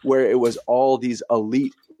series where it was all these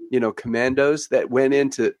elite commandos that went in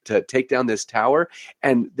to take down this tower,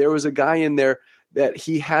 and there was a guy in there that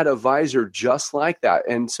he had a visor just like that.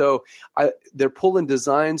 And so they're pulling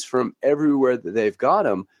designs from everywhere that they've got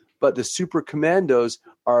them, but the super commandos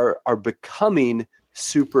are becoming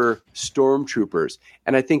super stormtroopers.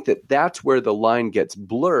 And I think that that's where the line gets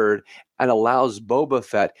blurred and allows Boba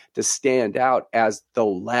Fett to stand out as the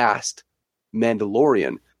last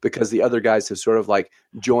Mandalorian, because the other guys have sort of like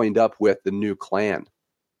joined up with the new clan.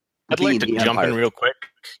 I'd like to jump in real quick.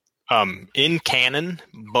 In canon,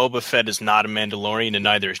 Boba Fett is not a Mandalorian, and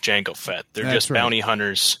neither is Jango Fett. They're just bounty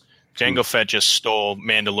hunters. Jango Fett just stole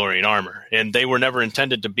Mandalorian armor, and they were never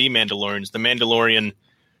intended to be Mandalorians. The Mandalorian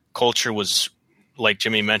culture was, like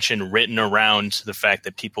Jimmy mentioned, written around the fact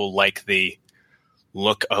that people like the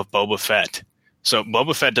look of Boba Fett. So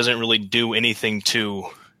Boba Fett doesn't really do anything to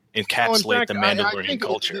encapsulate the Mandalorian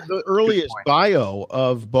culture. The earliest bio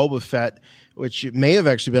of Boba Fett, which may have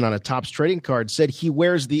actually been on a Topps trading card, said he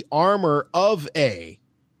wears the armor of a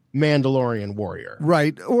Mandalorian warrior,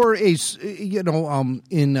 right? Or a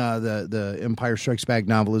in the Empire Strikes Back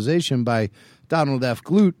novelization by Donald F.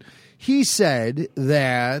 Glut, he said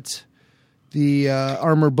that the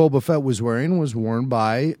armor Boba Fett was wearing was worn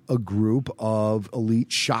by a group of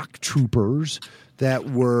elite shock troopers that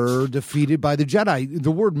were defeated by the Jedi.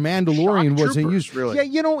 The word Mandalorian wasn't used. Really?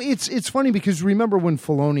 Yeah, it's funny because remember when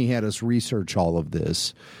Filoni had us research all of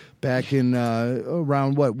this back in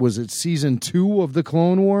around, what was it, season 2 of the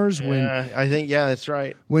Clone Wars? I think that's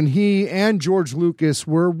right. When he and George Lucas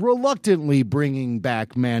were reluctantly bringing back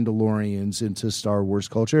Mandalorians into Star Wars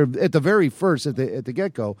culture. At the very first, at the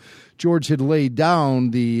get-go, George had laid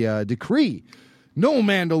down the decree. No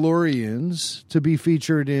Mandalorians to be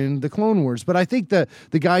featured in the Clone Wars. But I think the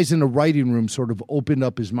guys in the writing room sort of opened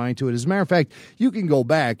up his mind to it. As a matter of fact, you can go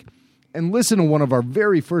back and listen to one of our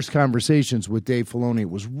very first conversations with Dave Filoni. It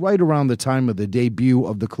was right around the time of the debut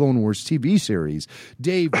of the Clone Wars TV series.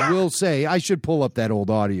 Dave will say, I should pull up that old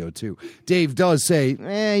audio too. Dave does say,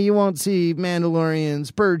 you won't see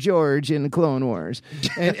Mandalorians per George in the Clone Wars.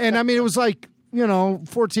 And I mean, it was like,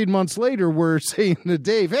 14 months later, we're saying to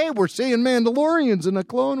Dave, hey, we're seeing Mandalorians in the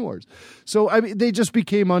Clone Wars. So, I mean, they just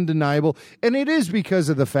became undeniable. And it is because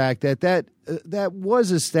of the fact that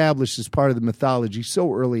was established as part of the mythology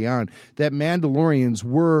so early on, that Mandalorians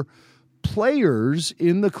were players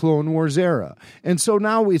in the Clone Wars era. And so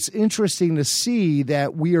now it's interesting to see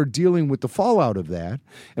that we are dealing with the fallout of that,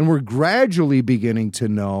 and we're gradually beginning to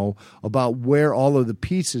know about where all of the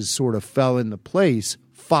pieces sort of fell into place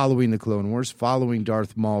following the Clone Wars, following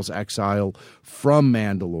Darth Maul's exile from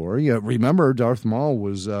Mandalore. Remember, Darth Maul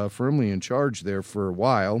was firmly in charge there for a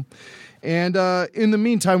while. And in the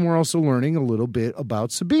meantime, we're also learning a little bit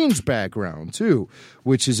about Sabine's background, too,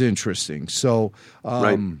 which is interesting. So,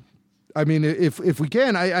 right. I mean, if we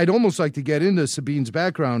can, I'd almost like to get into Sabine's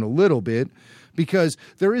background a little bit, because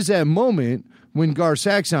there is that moment when Gar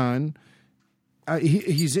Saxon...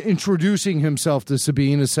 he's introducing himself to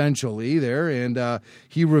Sabine essentially there, and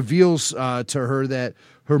he reveals to her that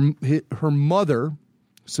her mother,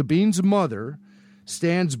 Sabine's mother,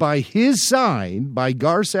 stands by his side, by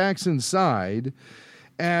Gar Saxon's side,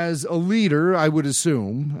 as a leader, I would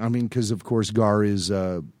assume. I mean, because of course Gar is,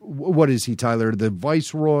 what is he, Tyler? The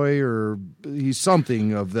Viceroy, or he's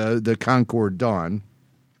something of the Concord Dawn.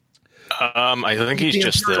 I think he's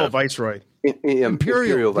just the Viceroy.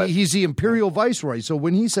 Imperial. He's the Imperial Viceroy. So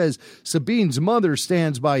when he says Sabine's mother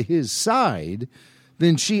stands by his side,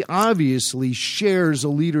 then she obviously shares a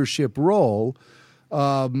leadership role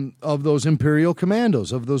of those Imperial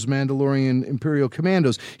commandos, of those Mandalorian Imperial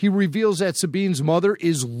commandos. He reveals that Sabine's mother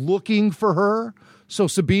is looking for her. So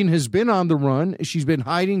Sabine has been on the run. She's been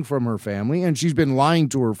hiding from her family, and she's been lying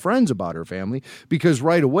to her friends about her family, because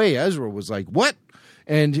right away Ezra was like, what?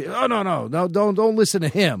 And no, don't listen to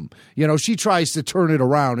him. She tries to turn it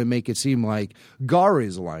around and make it seem like Gar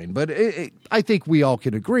is lying. But I think we all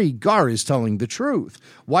can agree Gar is telling the truth.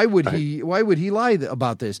 Why would he lie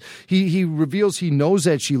about this? He reveals he knows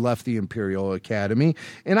that she left the Imperial Academy.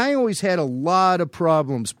 And I always had a lot of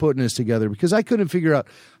problems putting this together, because I couldn't figure out,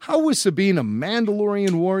 how was Sabine a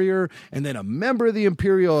Mandalorian warrior and then a member of the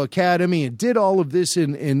Imperial Academy and did all of this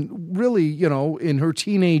in really, in her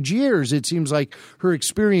teenage years, it seems like her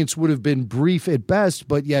experience would have been brief at best,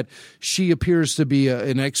 but yet she appears to be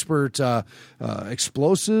an expert with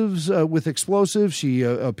explosives. She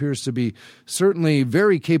appears to be certainly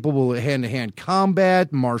very capable of hand-to-hand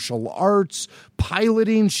combat, martial arts,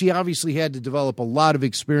 piloting. She obviously had to develop a lot of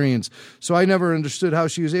experience. So I never understood how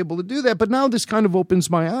she was able to do that. But now this kind of opens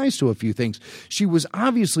my eyes to a few things. She was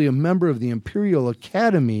obviously a member of the Imperial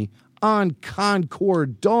Academy on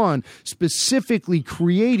Concord Dawn, specifically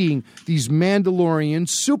creating these Mandalorian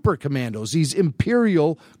super commandos, these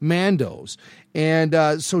Imperial Mandos.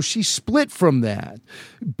 And so she split from that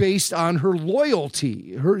based on her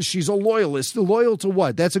loyalty. She's a loyalist. Loyal to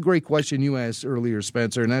what? That's a great question you asked earlier,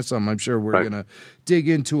 Spencer, and that's something I'm sure we're going to dig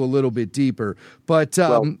into a little bit deeper. But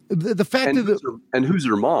the fact and who's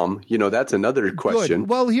her mom? That's another question. Good.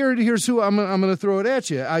 Well, here's who I'm going to throw it at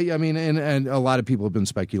you. I mean, and a lot of people have been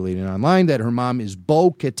speculating online that her mom is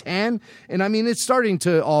Bo-Katan, and I mean, it's starting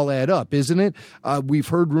to all add up, isn't it? We've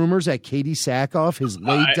heard rumors that Katie Sackhoff has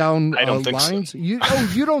laid down lines. So. You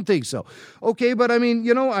don't think so? Okay, but I mean,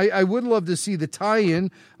 I would love to see the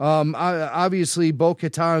tie-in. Obviously,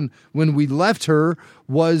 Bo-Katan, when we left her,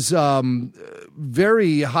 was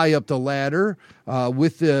very high up the ladder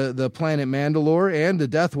with the planet Mandalore and the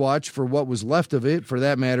Death Watch for what was left of it, for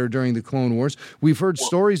that matter, during the Clone Wars. We've heard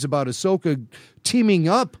stories about Ahsoka teaming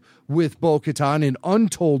up with Bo-Katan in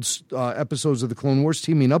untold episodes of the Clone Wars,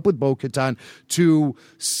 teaming up with Bo-Katan to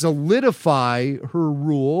solidify her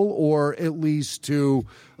rule, or at least to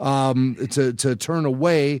turn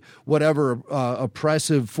away whatever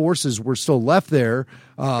oppressive forces were still left there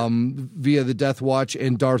via the Death Watch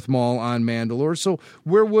and Darth Maul on Mandalore. So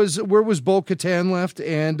where was Bo-Katan left?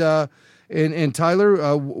 And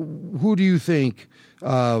Tyler, who do you think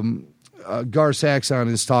Gar Saxon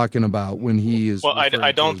is talking about when he is? Well,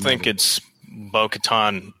 I don't think it's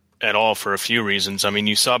Bo-Katan at all, for a few reasons. I mean,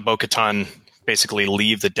 you saw Bo-Katan basically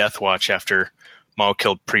leave the Death Watch after Maul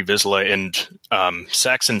killed Pre Vizsla, and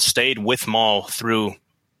Saxon stayed with Maul through.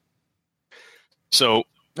 So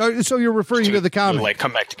you're referring to the comic, like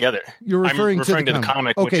come back together. You're referring to the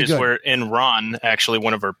comic, okay, which is where in Ron, actually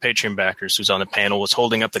one of our Patreon backers who's on the panel, was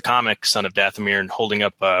holding up the comic Son of Dathomir and holding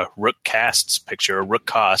up Rook Cast's picture, or Rook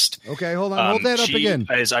Cost. Okay, hold on, hold that up again.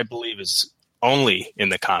 As I believe is only in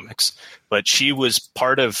the comics, but she was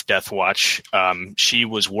part of Death Watch. She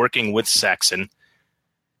was working with Saxon.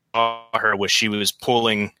 Her was she was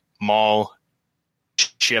pulling Maul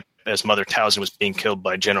ship as Mother Talzin was being killed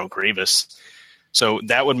by General Grievous. So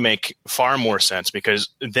that would make far more sense, because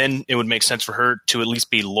then it would make sense for her to at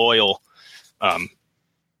least be loyal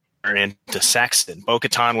and to Saxon.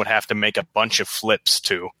 Bo-Katan would have to make a bunch of flips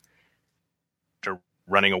to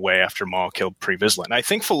running away after Maul killed Pre Vizsla. And I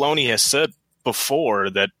think Filoni has said before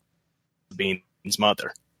that Sabine's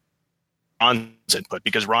mother. Ron's input,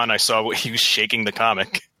 because Ron, I saw he was shaking the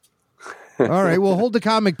comic. All right, well, hold the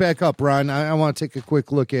comic back up, Ron. I want to take a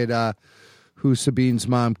quick look at who Sabine's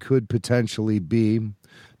mom could potentially be.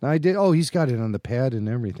 Now, he's got it on the pad and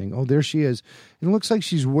everything. Oh, there she is. It looks like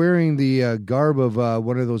she's wearing the garb of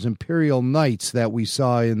one of those Imperial Knights that we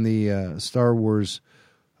saw in the Star Wars.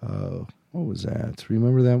 What was that?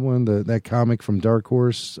 Remember that one? That comic from Dark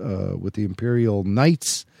Horse with the Imperial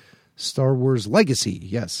Knights? Star Wars Legacy,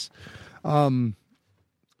 yes. Wow,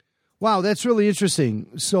 that's really interesting.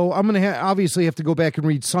 So I'm going to obviously have to go back and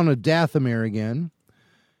read Son of Dathomir again.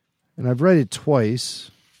 And I've read it twice,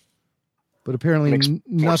 but apparently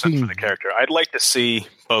nothing for the character. I'd like to see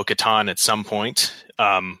Bo-Katan at some point,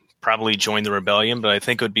 probably join the rebellion, but I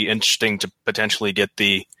think it would be interesting to potentially get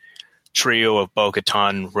the trio of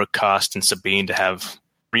Bo-Katan, Rook Kost, and Sabine to have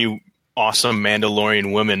 3 awesome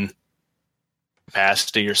Mandalorian women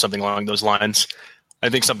capacity or something along those lines. I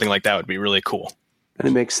think something like that would be really cool. And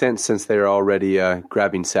it makes sense since they're already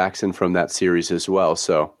grabbing Saxon from that series as well.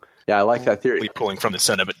 So, yeah, I like that theory. Pulling from the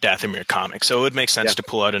Son of Dathomir comic. So it would make sense to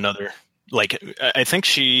pull out another. Like, I think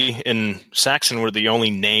she and Saxon were the only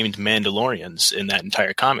named Mandalorians in that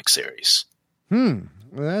entire comic series. Well,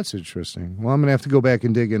 that's interesting. Well, I'm going to have to go back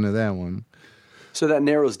and dig into that one. So that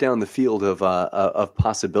narrows down the field of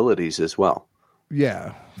possibilities as well.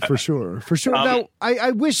 Yeah, for sure. For sure. Now,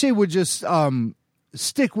 I wish they would just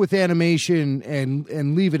stick with animation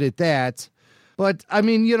and leave it at that. But, I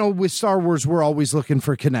mean, with Star Wars, we're always looking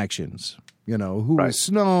for connections. Who is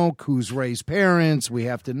Snoke? Who's Rey's parents? We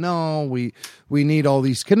have to know. We need all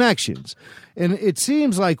these connections. And it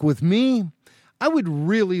seems like with me, I would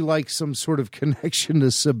really like some sort of connection to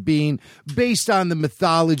Sabine based on the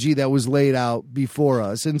mythology that was laid out before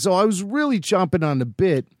us. And so I was really chomping on the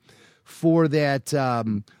bit for that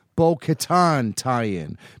Bo-Katan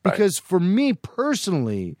tie-in. Because for me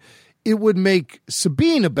personally, it would make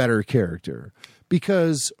Sabine a better character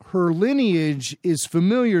because her lineage is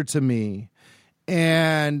familiar to me,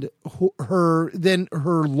 and her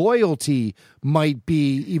loyalty might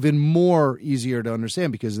be even more easier to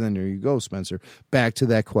understand, because then there you go, Spencer, back to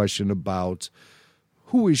that question about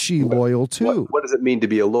who is she loyal to? What does it mean to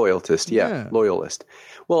be a loyalist? Yeah. Loyalist.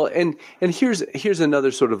 Well, and here's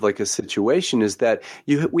another sort of like a situation is that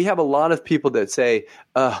we have a lot of people that say,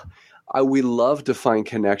 we love to find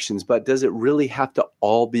connections, but does it really have to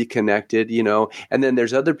all be connected? And then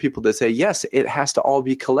there's other people that say, yes, it has to all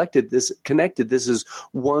be connected. This is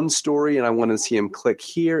one story, and I want to see him click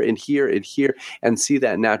here and here and here and see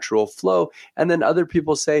that natural flow. And then other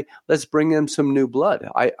people say, let's bring in some new blood.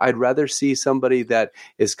 I'd rather see somebody that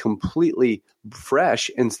is completely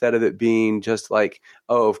fresh instead of it being just like,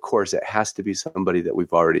 oh, of course, it has to be somebody that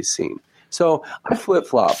we've already seen. So I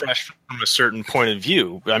flip-flop. Fresh from a certain point of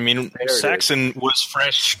view. I mean, Saxon was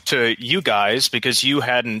fresh to you guys because you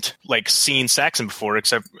hadn't seen Saxon before,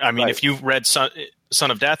 except, I mean, if you read Son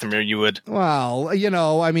of Dathomir, you would. Well,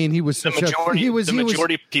 I mean, he was the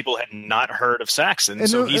majority of people had not heard of Saxon,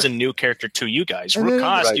 so he's a new character to you guys. Rook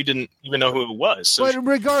Koss, you didn't even know who it was. So but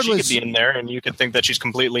regardless, she could be in there, and you could think that she's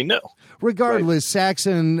completely new. Regardless,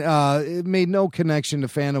 Saxon made no connection to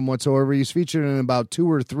fandom whatsoever. He's featured in about 2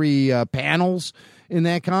 or 3 panels in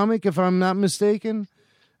that comic, if I'm not mistaken.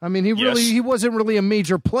 I mean, he wasn't really a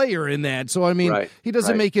major player in that. So I mean, he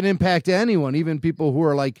doesn't make an impact to anyone, even people who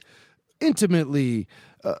are intimately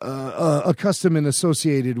accustomed and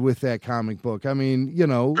associated with that comic book. I mean,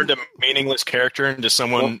 turned a meaningless character into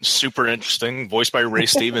someone super interesting, voiced by Ray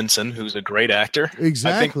Stevenson, who's a great actor.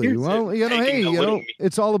 Exactly. Well,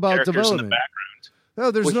 it's all about development.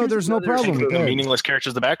 No, there's no problem with the that. Meaningless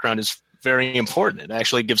characters in the background is very important. It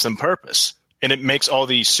actually gives them purpose. And it makes all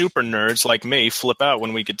these super nerds like me flip out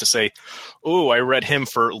when we get to say, oh, I read him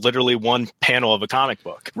for literally one panel of a comic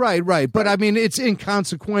book. Right. But I mean, it's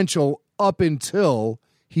inconsequential up until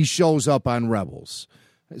he shows up on Rebels.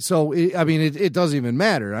 So, it doesn't even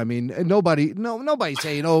matter. I mean, nobody's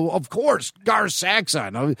saying, oh, of course, Gar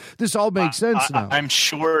Saxon. This all makes sense now. I'm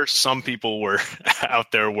sure some people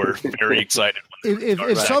out there were very excited.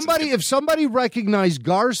 If somebody recognized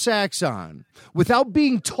Gar Saxon without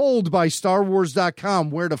being told by StarWars.com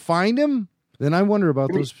where to find him, then I wonder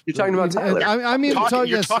about those. You're talking about Tyler.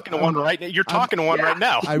 You're talking to one right now. You're talking to one right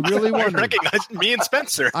now. I really wonder. I recognize me and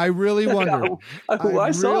Spencer. I really wonder.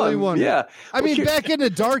 I saw him. Wonder. Yeah. I mean, back in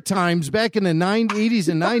the dark times, back in the 80s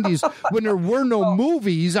and 90s, when there were no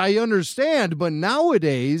movies, I understand. But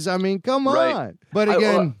nowadays, I mean, come on. But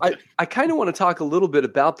again, I kind of want to talk a little bit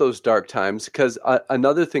about those dark times, because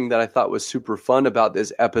another thing that I thought was super fun about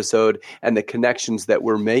this episode and the connections that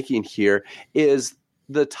we're making here is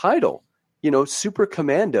the title. Super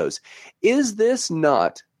Commandos. Is this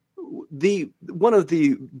not one of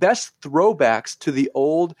the best throwbacks to the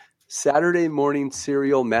old Saturday morning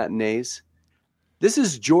serial matinees? This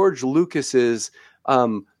is George Lucas's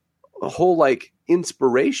whole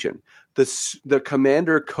inspiration. The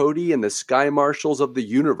Commander Cody and the Sky Marshals of the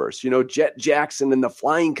universe, Jet Jackson and the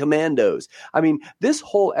Flying Commandos. I mean, this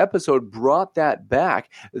whole episode brought that back,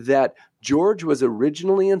 that George was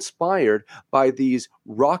originally inspired by these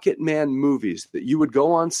Rocket Man movies that you would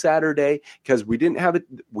go on Saturday, because my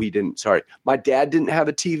dad didn't have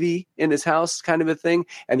a TV in his house, kind of a thing.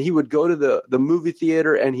 And he would go to the movie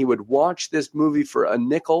theater and he would watch this movie for a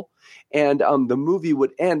nickel. And the movie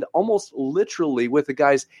would end almost literally with the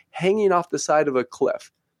guys hanging off the side of a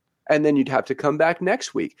cliff. And then you'd have to come back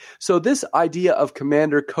next week. So this idea of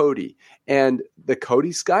Commander Cody and the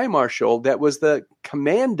Cody Sky Marshal, that was the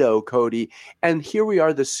Commando Cody. And here we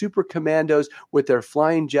are, the Super Commandos with their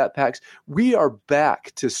flying jetpacks. We are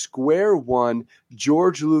back to square one,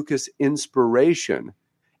 George Lucas inspiration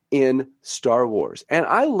in Star Wars. And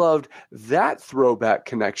I loved that throwback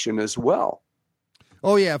connection as well.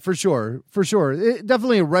 Oh, yeah, for sure.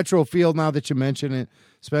 Definitely a retro feel now that you mention it,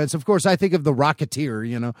 Spence. Of course, I think of the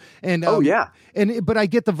Rocketeer, and but I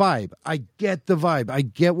get the vibe. I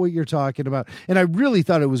get what you're talking about. And I really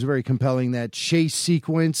thought it was very compelling, that chase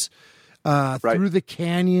sequence through the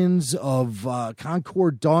canyons of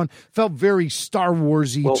Concord Dawn. Felt very Star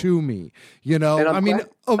Wars-y to me,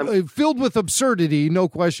 filled with absurdity, no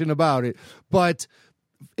question about it. But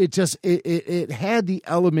it had the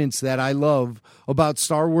elements that I love about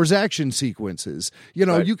Star Wars action sequences.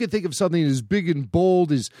 You could think of something as big and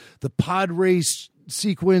bold as the pod race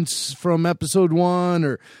sequence from episode 1,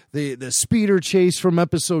 or the speeder chase from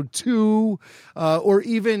episode 2, or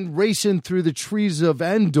even racing through the trees of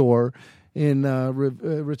Endor.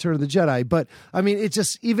 Return of the Jedi. But I mean, it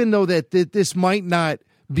just, even though that this might not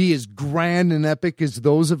be as grand and epic as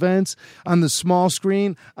those events, on the small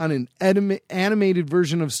screen, on an animated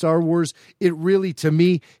version of Star Wars, it really, to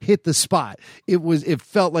me, hit the spot. It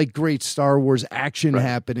felt like great Star Wars action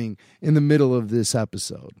happening in the middle of this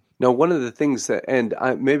episode. Now, one of the things that, and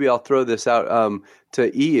maybe I'll throw this out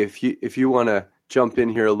to E if you want to jump in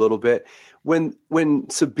here a little bit. When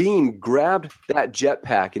Sabine grabbed that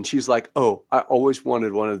jetpack and she's like, "Oh, I always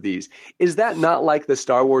wanted one of these." Is that not like the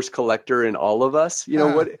Star Wars collector in all of us? You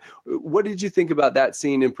know, what did you think about that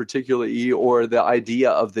scene in particular, E, or the idea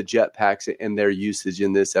of the jetpacks and their usage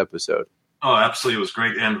in this episode? Oh, absolutely, it was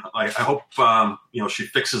great, and I hope she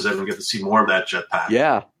fixes it and get to see more of that jetpack.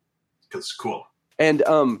 Yeah, because it's cool. And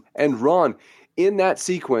Ron, in that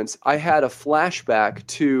sequence, I had a flashback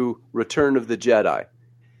to Return of the Jedi.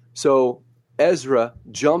 So Ezra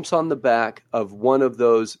jumps on the back of one of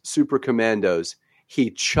those super commandos.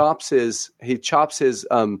 He chops his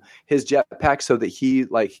jetpack so that he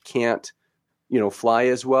can't, fly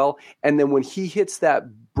as well. And then when he hits that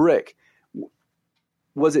brick,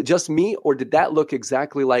 was it just me, or did that look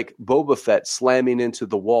exactly like Boba Fett slamming into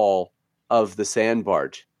the wall of the sand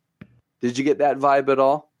barge? Did you get that vibe at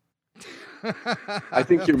all? I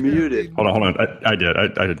think you're muted. Hold on. I did. I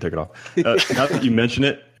didn't take it off. Now that you mention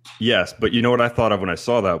it, yes. But you know what I thought of when I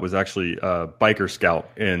saw that was actually a biker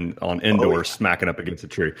scout on Endor smacking up against a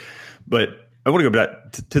tree. But I want to go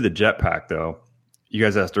back to the jetpack, though. You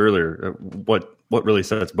guys asked earlier what really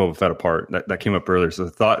sets Boba Fett apart. That came up earlier.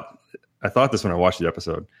 So I thought this when I watched the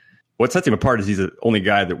episode. What sets him apart is he's the only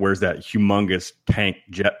guy that wears that humongous tank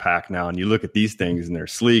jetpack now. And you look at these things, and they're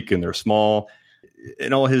sleek and they're small.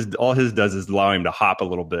 And all his does is allow him to hop a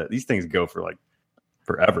little bit. These things go for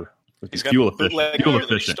forever. He's fuel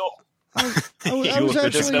efficient.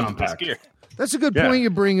 That's a good point you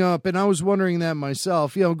bring up, and I was wondering that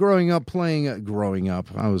myself. Growing up,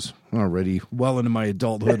 I was already well into my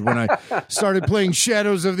adulthood when I started playing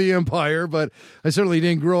Shadows of the Empire, but I certainly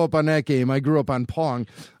didn't grow up on that game. I grew up on Pong.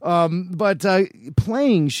 But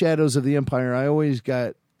playing Shadows of the Empire, I always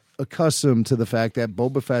got accustomed to the fact that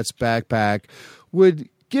Boba Fett's backpack would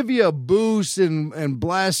give you a boost and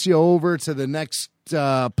blast you over to the next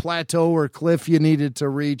plateau or cliff you needed to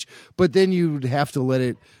reach, but then you'd have to let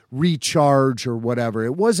it recharge or whatever.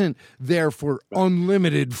 It wasn't there for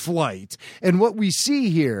unlimited flight. And what we see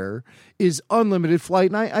here is unlimited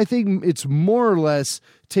flight, and I think it's more or less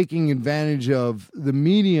taking advantage of the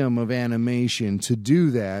medium of animation to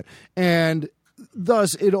do that, and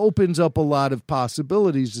thus, it opens up a lot of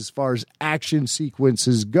possibilities as far as action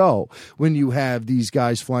sequences go when you have these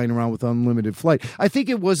guys flying around with unlimited flight. I think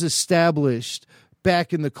it was established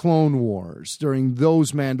back in the Clone Wars during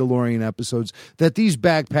those Mandalorian episodes that these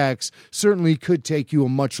backpacks certainly could take you a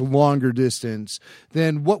much longer distance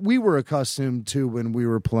than what we were accustomed to when we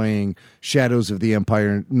were playing Shadows of the Empire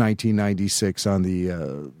in 1996 on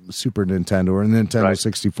the Super Nintendo or Nintendo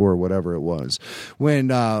 64 or whatever it was, when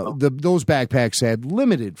those backpacks had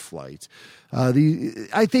limited flight.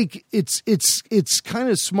 I think it's kind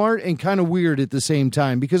of smart and kind of weird at the same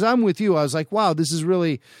time, because I'm with you. I was like, wow, this is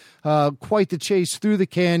really quite the chase through the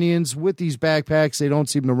canyons with these backpacks. They don't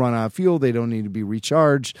seem to run out of fuel. They don't need to be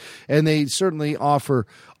recharged. And they certainly offer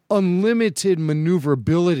unlimited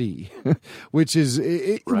maneuverability, which is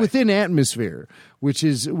within atmosphere, which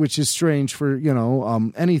is strange for,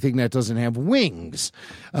 anything that doesn't have wings.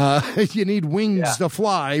 You need wings to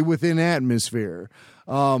fly within atmosphere.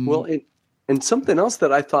 And something else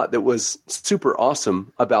that I thought that was super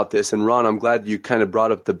awesome about this, and Ron, I'm glad you kind of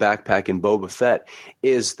brought up the backpack in Boba Fett,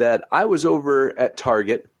 is that I was over at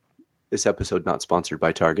Target. This episode not sponsored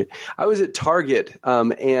by Target. I was at Target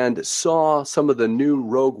and saw some of the new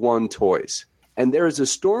Rogue One toys. And there is a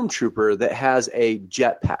stormtrooper that has a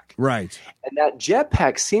jetpack. Right. And that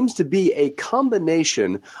jetpack seems to be a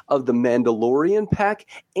combination of the Mandalorian pack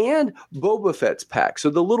and Boba Fett's pack. So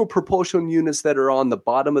the little propulsion units that are on the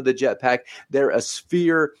bottom of the jetpack, they're a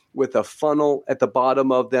sphere with a funnel at the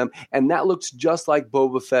bottom of them. And that looks just like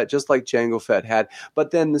Boba Fett, just like Jango Fett had.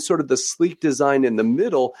 But then the sleek design in the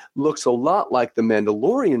middle looks a lot like the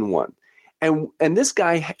Mandalorian one. And this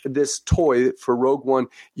guy, this toy for Rogue One,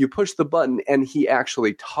 you push the button and he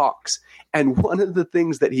actually talks. And one of the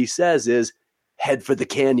things that he says is, "Head for the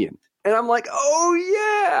canyon." And I'm like,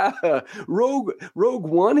 oh yeah, Rogue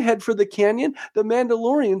One, head for the canyon. The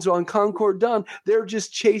Mandalorians on Concord Dawn, they're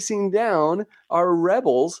just chasing down our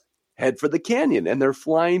rebels. Head for the canyon, and they're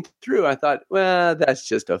flying through. I thought, well, that's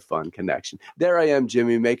just a fun connection. There I am,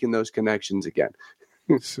 Jimmy, making those connections again.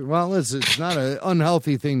 Well, it's not an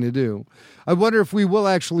unhealthy thing to do. I wonder if we will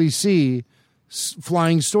actually see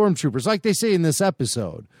flying stormtroopers, like they say in this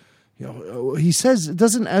episode. He says,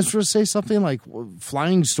 doesn't Ezra say something like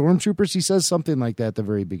flying stormtroopers? He says something like that at the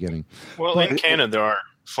very beginning. Well, in canon, there are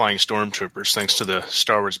flying stormtroopers thanks to the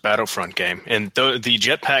Star Wars Battlefront game. And the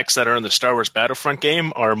jetpacks that are in the Star Wars Battlefront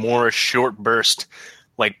game are more short burst,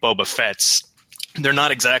 like Boba Fett's. They're not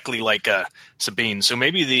exactly like Sabine. So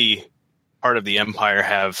maybe the part of the Empire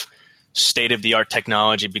have state-of-the-art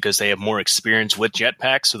technology because they have more experience with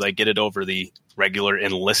jetpacks, so they get it over the regular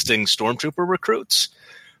enlisting stormtrooper recruits.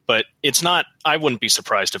 But it's not. I wouldn't be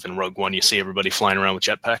surprised if in Rogue One you see everybody flying around with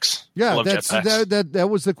jetpacks. Yeah, I love jetpacks. That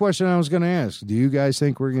was the question I was going to ask. Do you guys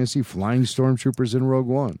think we're going to see flying stormtroopers in Rogue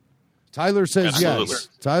One? Tyler says yes.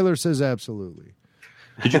 Tyler says absolutely.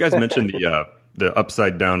 Did you guys mention the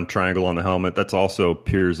upside down triangle on the helmet? That's also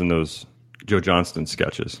appears in those Joe Johnston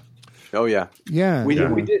sketches. Oh yeah, yeah. We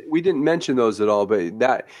didn't mention those at all, but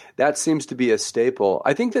that seems to be a staple.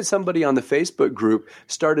 I think that somebody on the Facebook group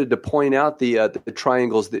started to point out the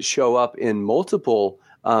triangles that show up in multiple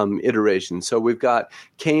iterations. So we've got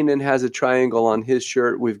Kanan has a triangle on his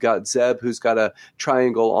shirt. We've got Zeb who's got a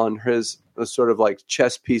triangle on his sort of like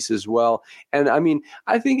chest piece as well. And I mean,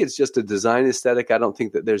 I think it's just a design aesthetic. I don't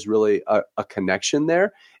think that there's really a connection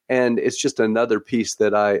there. And it's just another piece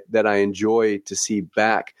that I enjoy to see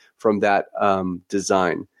back from that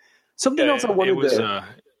design. Something else I wanted to.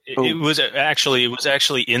 It was actually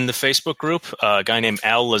in the Facebook group. A guy named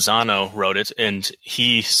Al Lozano wrote it, and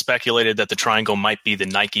he speculated that the triangle might be the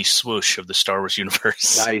Nike swoosh of the Star Wars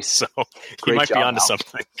universe. Nice. So Great he might job, be onto Al.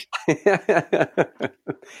 something.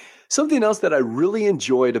 Something else that I really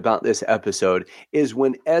enjoyed about this episode is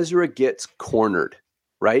when Ezra gets cornered.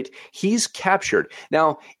 Right? He's captured.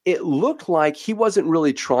 Now, it looked like he wasn't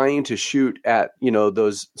really trying to shoot at,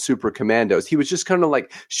 those super commandos. He was just kind of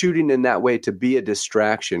like shooting in that way to be a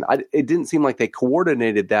distraction. It didn't seem like they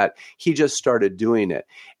coordinated that. He just started doing it.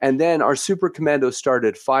 And then our super commandos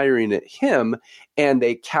started firing at him and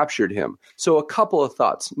they captured him. So a couple of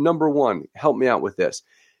thoughts. Number one, help me out with this.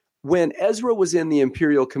 When Ezra was in the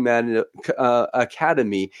Imperial Command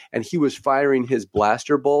Academy and he was firing his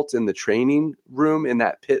blaster bolts in the training room in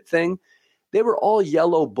that pit thing, they were all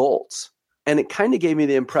yellow bolts. And it kind of gave me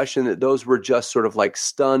the impression that those were just sort of like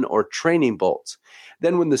stun or training bolts.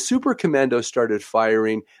 Then when the Super Commandos started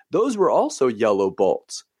firing, those were also yellow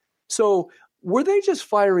bolts. So were they just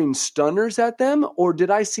firing stunners at them, or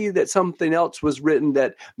did I see that something else was written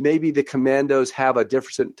that maybe the commandos have a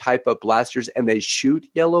different type of blasters and they shoot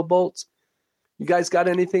yellow bolts? You guys got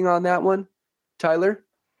anything on that one, Tyler?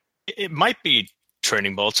 It might be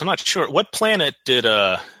training bolts. I'm not sure. What planet did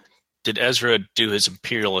Ezra do his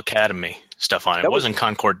Imperial Academy stuff on? It wasn't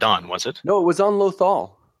Concord Dawn, was it? No, it was on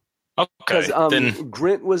Lothal. Okay, then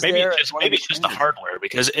Grint was maybe there. Maybe it's just the hardware,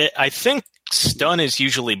 because I think stun is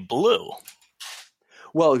usually blue.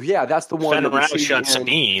 Well, yeah, that's the one that we shot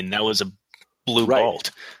Sabine. That was a blue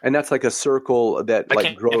bolt, and that's like a circle that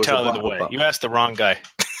grows above. You asked the wrong guy.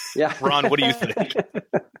 Yeah, Ron, what do you think?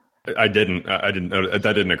 I didn't know. That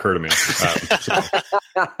didn't occur to me. So,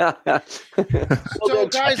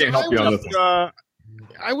 guys,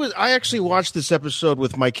 I actually watched this episode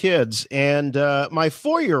with my kids, and my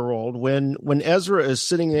 4-year-old, when Ezra is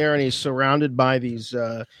sitting there and he's surrounded by these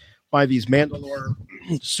Mandalore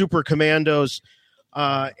super commandos.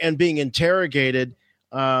 And being interrogated,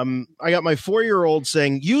 I got my 4-year-old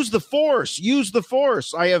saying, "Use the Force, use the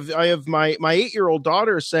Force." I have my 8-year-old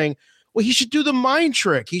daughter saying, "Well, he should do the mind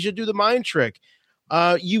trick. He should do the mind trick."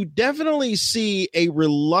 You definitely see a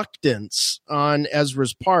reluctance on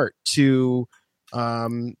Ezra's part to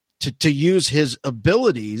use his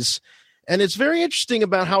abilities, and it's very interesting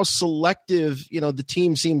about how selective the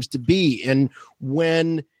team seems to be, and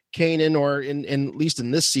when Kanan, or in at least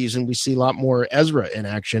in this season, we see a lot more Ezra in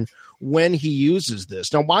action when he uses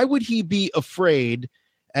this. Now, why would he be afraid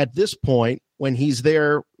at this point when he's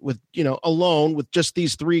there with, alone with just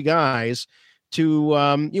these 3 guys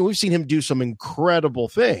to, we've seen him do some incredible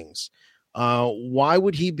things. Why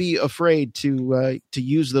would he be afraid to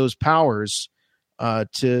use those powers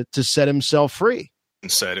to set himself free?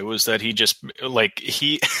 Said it was that he just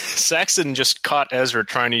Saxon just caught Ezra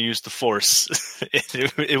trying to use the Force.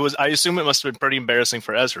 It was, I assume it must have been pretty embarrassing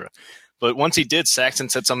for Ezra, but once he did, Saxon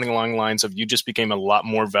said something along the lines of, "You just became a lot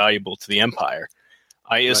more valuable to the Empire."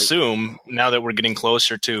 I assume now that we're getting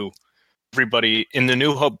closer to everybody in the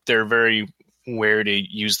New Hope, they're very aware to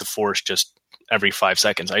use the Force just every 5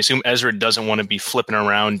 seconds. I assume Ezra doesn't want to be flipping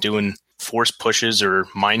around doing Force pushes or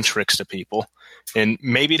mind tricks to people. And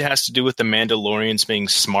maybe it has to do with the Mandalorians being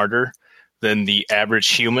smarter than the average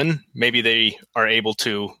human. Maybe they are able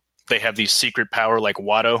to, they have these secret power like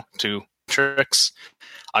Watto to tricks.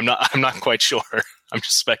 I'm not quite sure. I'm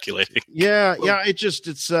just speculating. Yeah.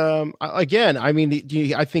 It's again. I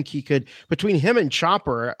mean, I think he could, between him and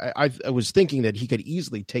Chopper. I was thinking that he could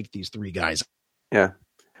easily take these three guys. Yeah.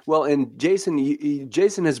 Well, and Jason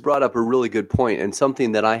has brought up a really good point, and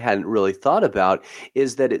something that I hadn't really thought about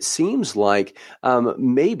is that it seems like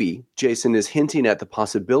maybe Jason is hinting at the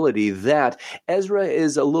possibility that Ezra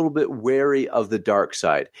is a little bit wary of the dark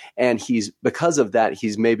side, and because of that,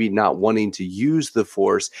 he's maybe not wanting to use the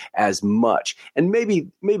Force as much, and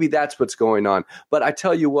maybe that's what's going on. But I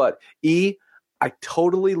tell you what, I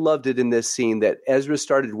totally loved it in this scene that Ezra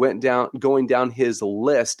going down his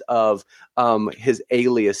list of his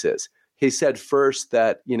aliases. He said first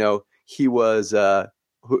that, he was,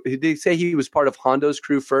 did he say he was part of Hondo's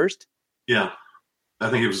crew first? Yeah. I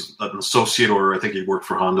think he was an associate, or I think he worked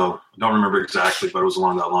for Hondo. I don't remember exactly, but it was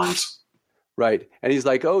along that lines. Right. And he's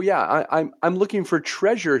like, oh yeah, I'm looking for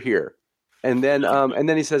treasure here. And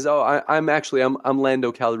then he says, oh, I'm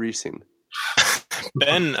Lando Calrissian.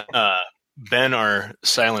 Ben, our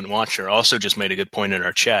silent watcher, also just made a good point in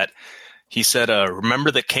our chat. He said, remember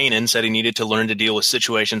that Kanan said he needed to learn to deal with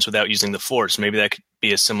situations without using the Force. Maybe that could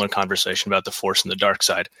be a similar conversation about the Force and the dark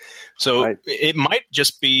side. So It might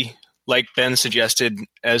just be, like Ben suggested,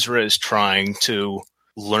 Ezra is trying to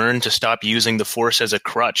learn to stop using the Force as a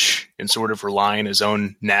crutch and sort of rely on his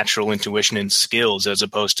own natural intuition and skills, as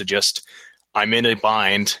opposed to just, I'm in a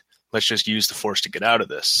bind, let's just use the Force to get out of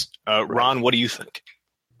this. Ron, what do you think?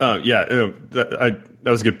 That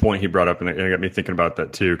was a good point he brought up, and it got me thinking about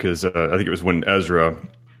that too, because I think it was when Ezra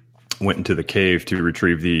went into the cave to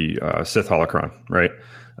retrieve the Sith holocron, right?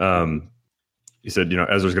 He said,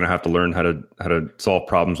 Ezra's going to have to learn how to solve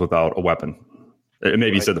problems without a weapon.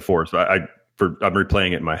 Maybe he said the Force, but I'm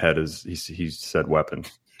replaying it in my head as he said weapon.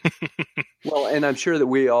 Well, and I'm sure that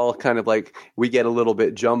we all kind of we get a little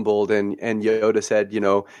bit jumbled, and Yoda said, you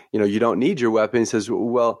don't need your weapon. He says,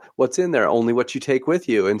 well, what's in there? Only what you take with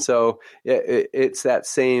you. And so it's that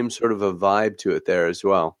same sort of a vibe to it there as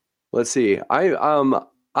well. Let's see.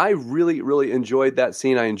 I really, really enjoyed that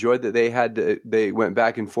scene. I enjoyed that they went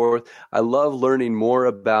back and forth. I love learning more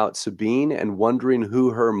about Sabine and wondering who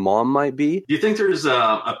her mom might be. Do you think there's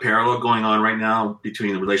a parallel going on right now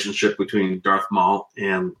between the relationship between Darth Maul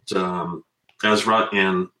and Ezra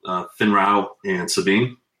and Finn Rao and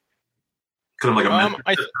Sabine? Kind of like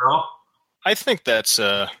a parallel? I think that's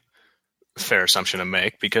a fair assumption to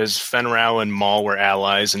make, because Finn Rao and Maul were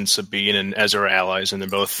allies, and Sabine and Ezra are allies, and they're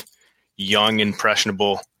both young,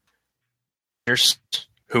 impressionable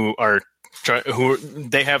who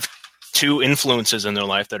they have two influences in their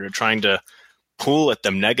life that are trying to pull at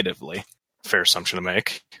them negatively. Fair assumption to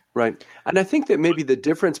make. Right. And I think that maybe the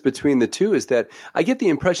difference between the two is that I get the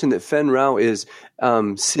impression that Fenn Rau is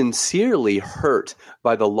sincerely hurt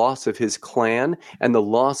by the loss of his clan and the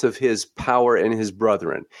loss of his power and his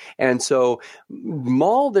brethren. And so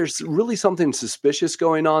Maul, there's really something suspicious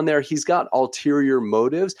going on there. He's got ulterior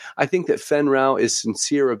motives. I think that Fenn Rau is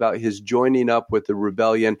sincere about his joining up with the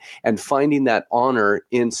rebellion and finding that honor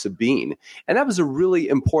in Sabine. And that was a really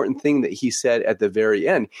important thing that he said at the very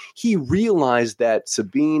end. He realized that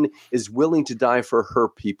Sabine is willing to die for her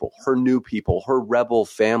people, her new people, her rebel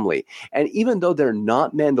family. And even though they're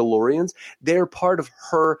not Mandalorians, they're part of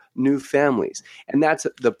her new families. And that's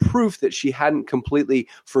the proof that she hadn't completely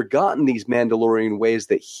forgotten these Mandalorian ways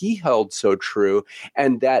that he held so true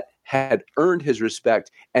and that had earned his respect.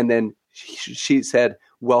 And then she said,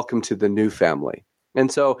 "Welcome to the new family." And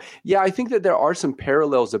so, yeah, I think that there are some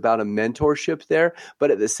parallels about a mentorship there, but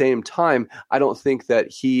at the same time, I don't think that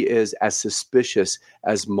he is as suspicious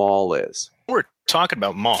as Maul is. We're talking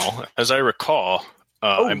about Maul, as I recall.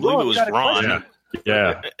 I believe it was Ron.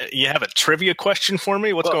 Yeah. You have a trivia question for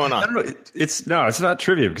me? What's going on? I don't know. It's not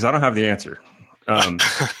trivia because I don't have the answer.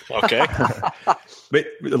 Okay. But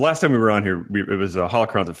the last time we were on here, it was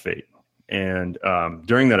Holocrons of Fate. And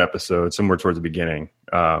during that episode, somewhere towards the beginning,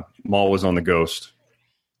 Maul was on the Ghost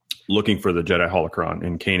looking for the Jedi holocron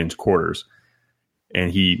in Kanan's quarters. And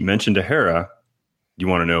he mentioned to Hera, "You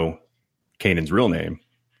want to know Kanan's real name?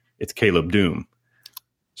 It's Caleb Doom."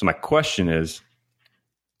 So my question is,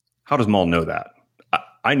 how does Maul know that?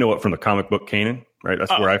 I know it from the comic book Kanan, right?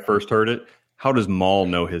 That's where I first heard it. How does Maul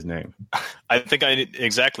know his name? I think I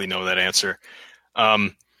exactly know that answer.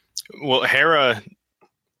 Well, Hera,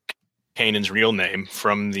 Kanan's real name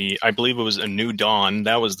from I believe it was A New Dawn.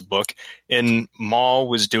 That was the book. And Maul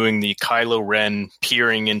was doing the Kylo Ren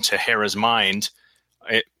peering into Hera's mind,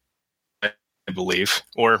 I believe,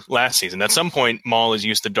 or last season. At some point, Maul has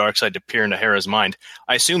used the dark side to peer into Hera's mind.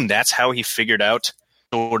 I assume that's how he figured out,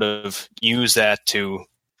 sort of use that to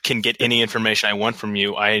can get any information I want from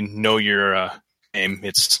you. I know your name.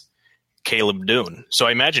 It's Caleb Dune. So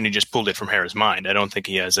I imagine he just pulled it from Hera's mind. I don't think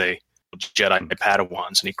he has a Jedi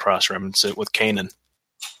Padawans and he cross-referenced it with Kanan.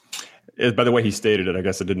 By the way he stated it, I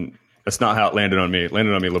guess it didn't. That's not how it landed on me. It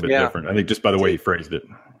landed on me a little bit different. I think just by the way he phrased it.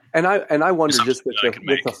 And I wonder, just with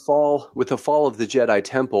the fall of the Jedi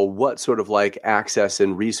Temple, what sort of like access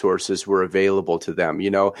and resources were available to them?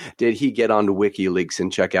 Did he get onto WikiLeaks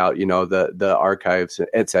and check out, the archives,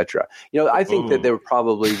 etc.? I think that there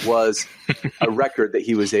probably was a record that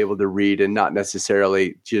he was able to read, and not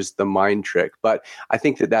necessarily just the mind trick. But I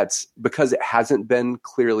think that that's because it hasn't been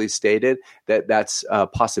clearly stated that that's a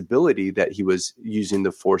possibility that he was using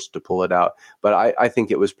the Force to pull it out. But I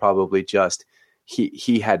think it was probably just.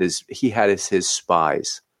 He had his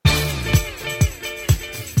spies.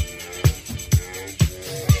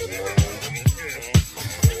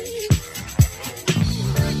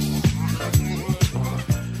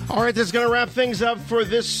 All right, that's going to wrap things up for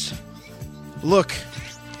this look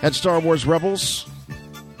at Star Wars Rebels.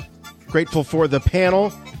 Grateful for the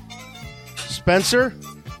panel. Spencer,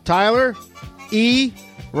 Tyler, E,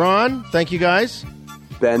 Ron, thank you guys.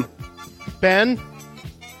 Ben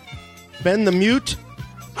the mute.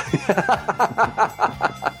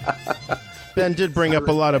 Ben did bring up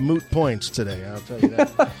a lot of moot points today, I'll tell you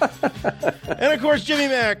that. And, of course, Jimmy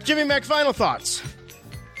Mac. Jimmy Mac, final thoughts.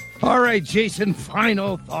 All right, Jason,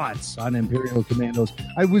 final thoughts on Imperial Commandos.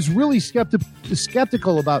 I was really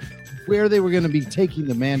skeptical about where they were going to be taking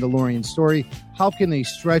the Mandalorian story. How can they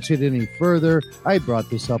stretch it any further? I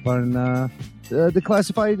brought this up on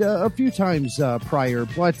Declassified a few times prior,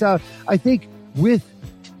 but I think with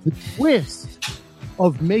the twist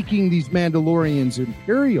of making these Mandalorians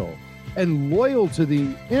Imperial and loyal to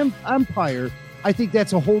the Empire, I think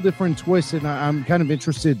that's a whole different twist, and I'm kind of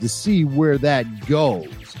interested to see where that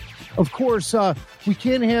goes. Of course, we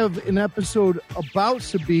can't have an episode about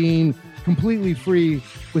Sabine completely free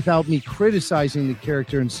without me criticizing the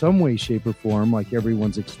character in some way, shape, or form, like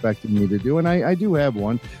everyone's expecting me to do, and I do have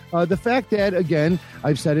one. The fact that, again,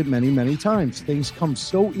 I've said it many, many times, things come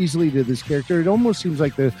so easily to this character, it almost seems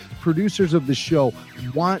like the producers of the show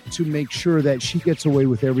want to make sure that she gets away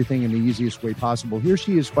with everything in the easiest way possible. Here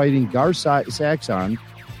she is fighting Gar Saxon,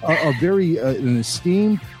 a very an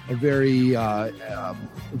esteemed, a very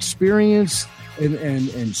experienced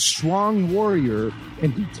and strong warrior,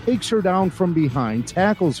 and he takes her down from behind,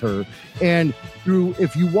 tackles her, and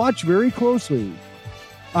if you watch very closely,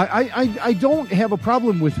 I don't have a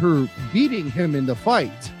problem with her beating him in the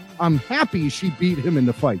fight. I'm happy she beat him in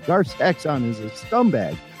the fight. Gar Saxon is a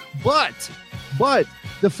scumbag, but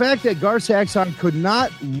the fact that Gar Saxon could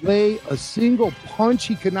not lay a single punch,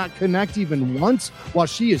 he could not connect even once while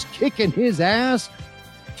she is kicking his ass.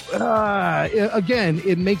 Again,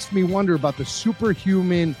 it makes me wonder about the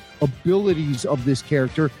superhuman abilities of this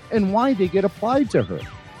character and why they get applied to her.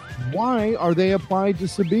 Why are they applied to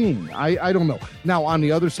Sabine? I don't know. Now, on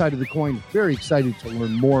the other side of the coin, very excited to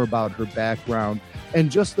learn more about her background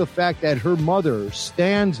and just the fact that her mother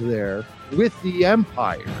stands there with the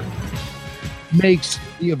Empire makes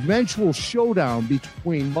the eventual showdown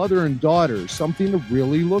between mother and daughter something to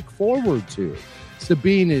really look forward to.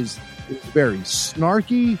 Sabine is very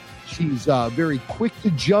snarky, she's very quick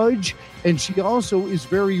to judge, and she also is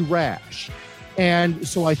very rash. And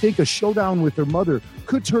so I think a showdown with her mother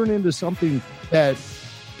could turn into something that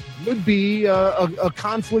would be a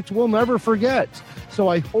conflict we'll never forget. So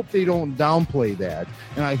I hope they don't downplay that,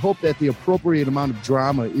 and I hope that the appropriate amount of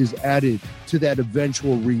drama is added to that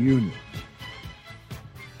eventual reunion.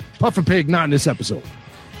 Puff and Pig, not in this episode.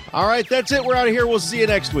 All right, that's it. We're out of here. We'll see you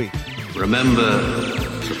next week. Remember,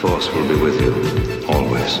 the Force will be with you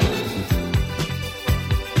always.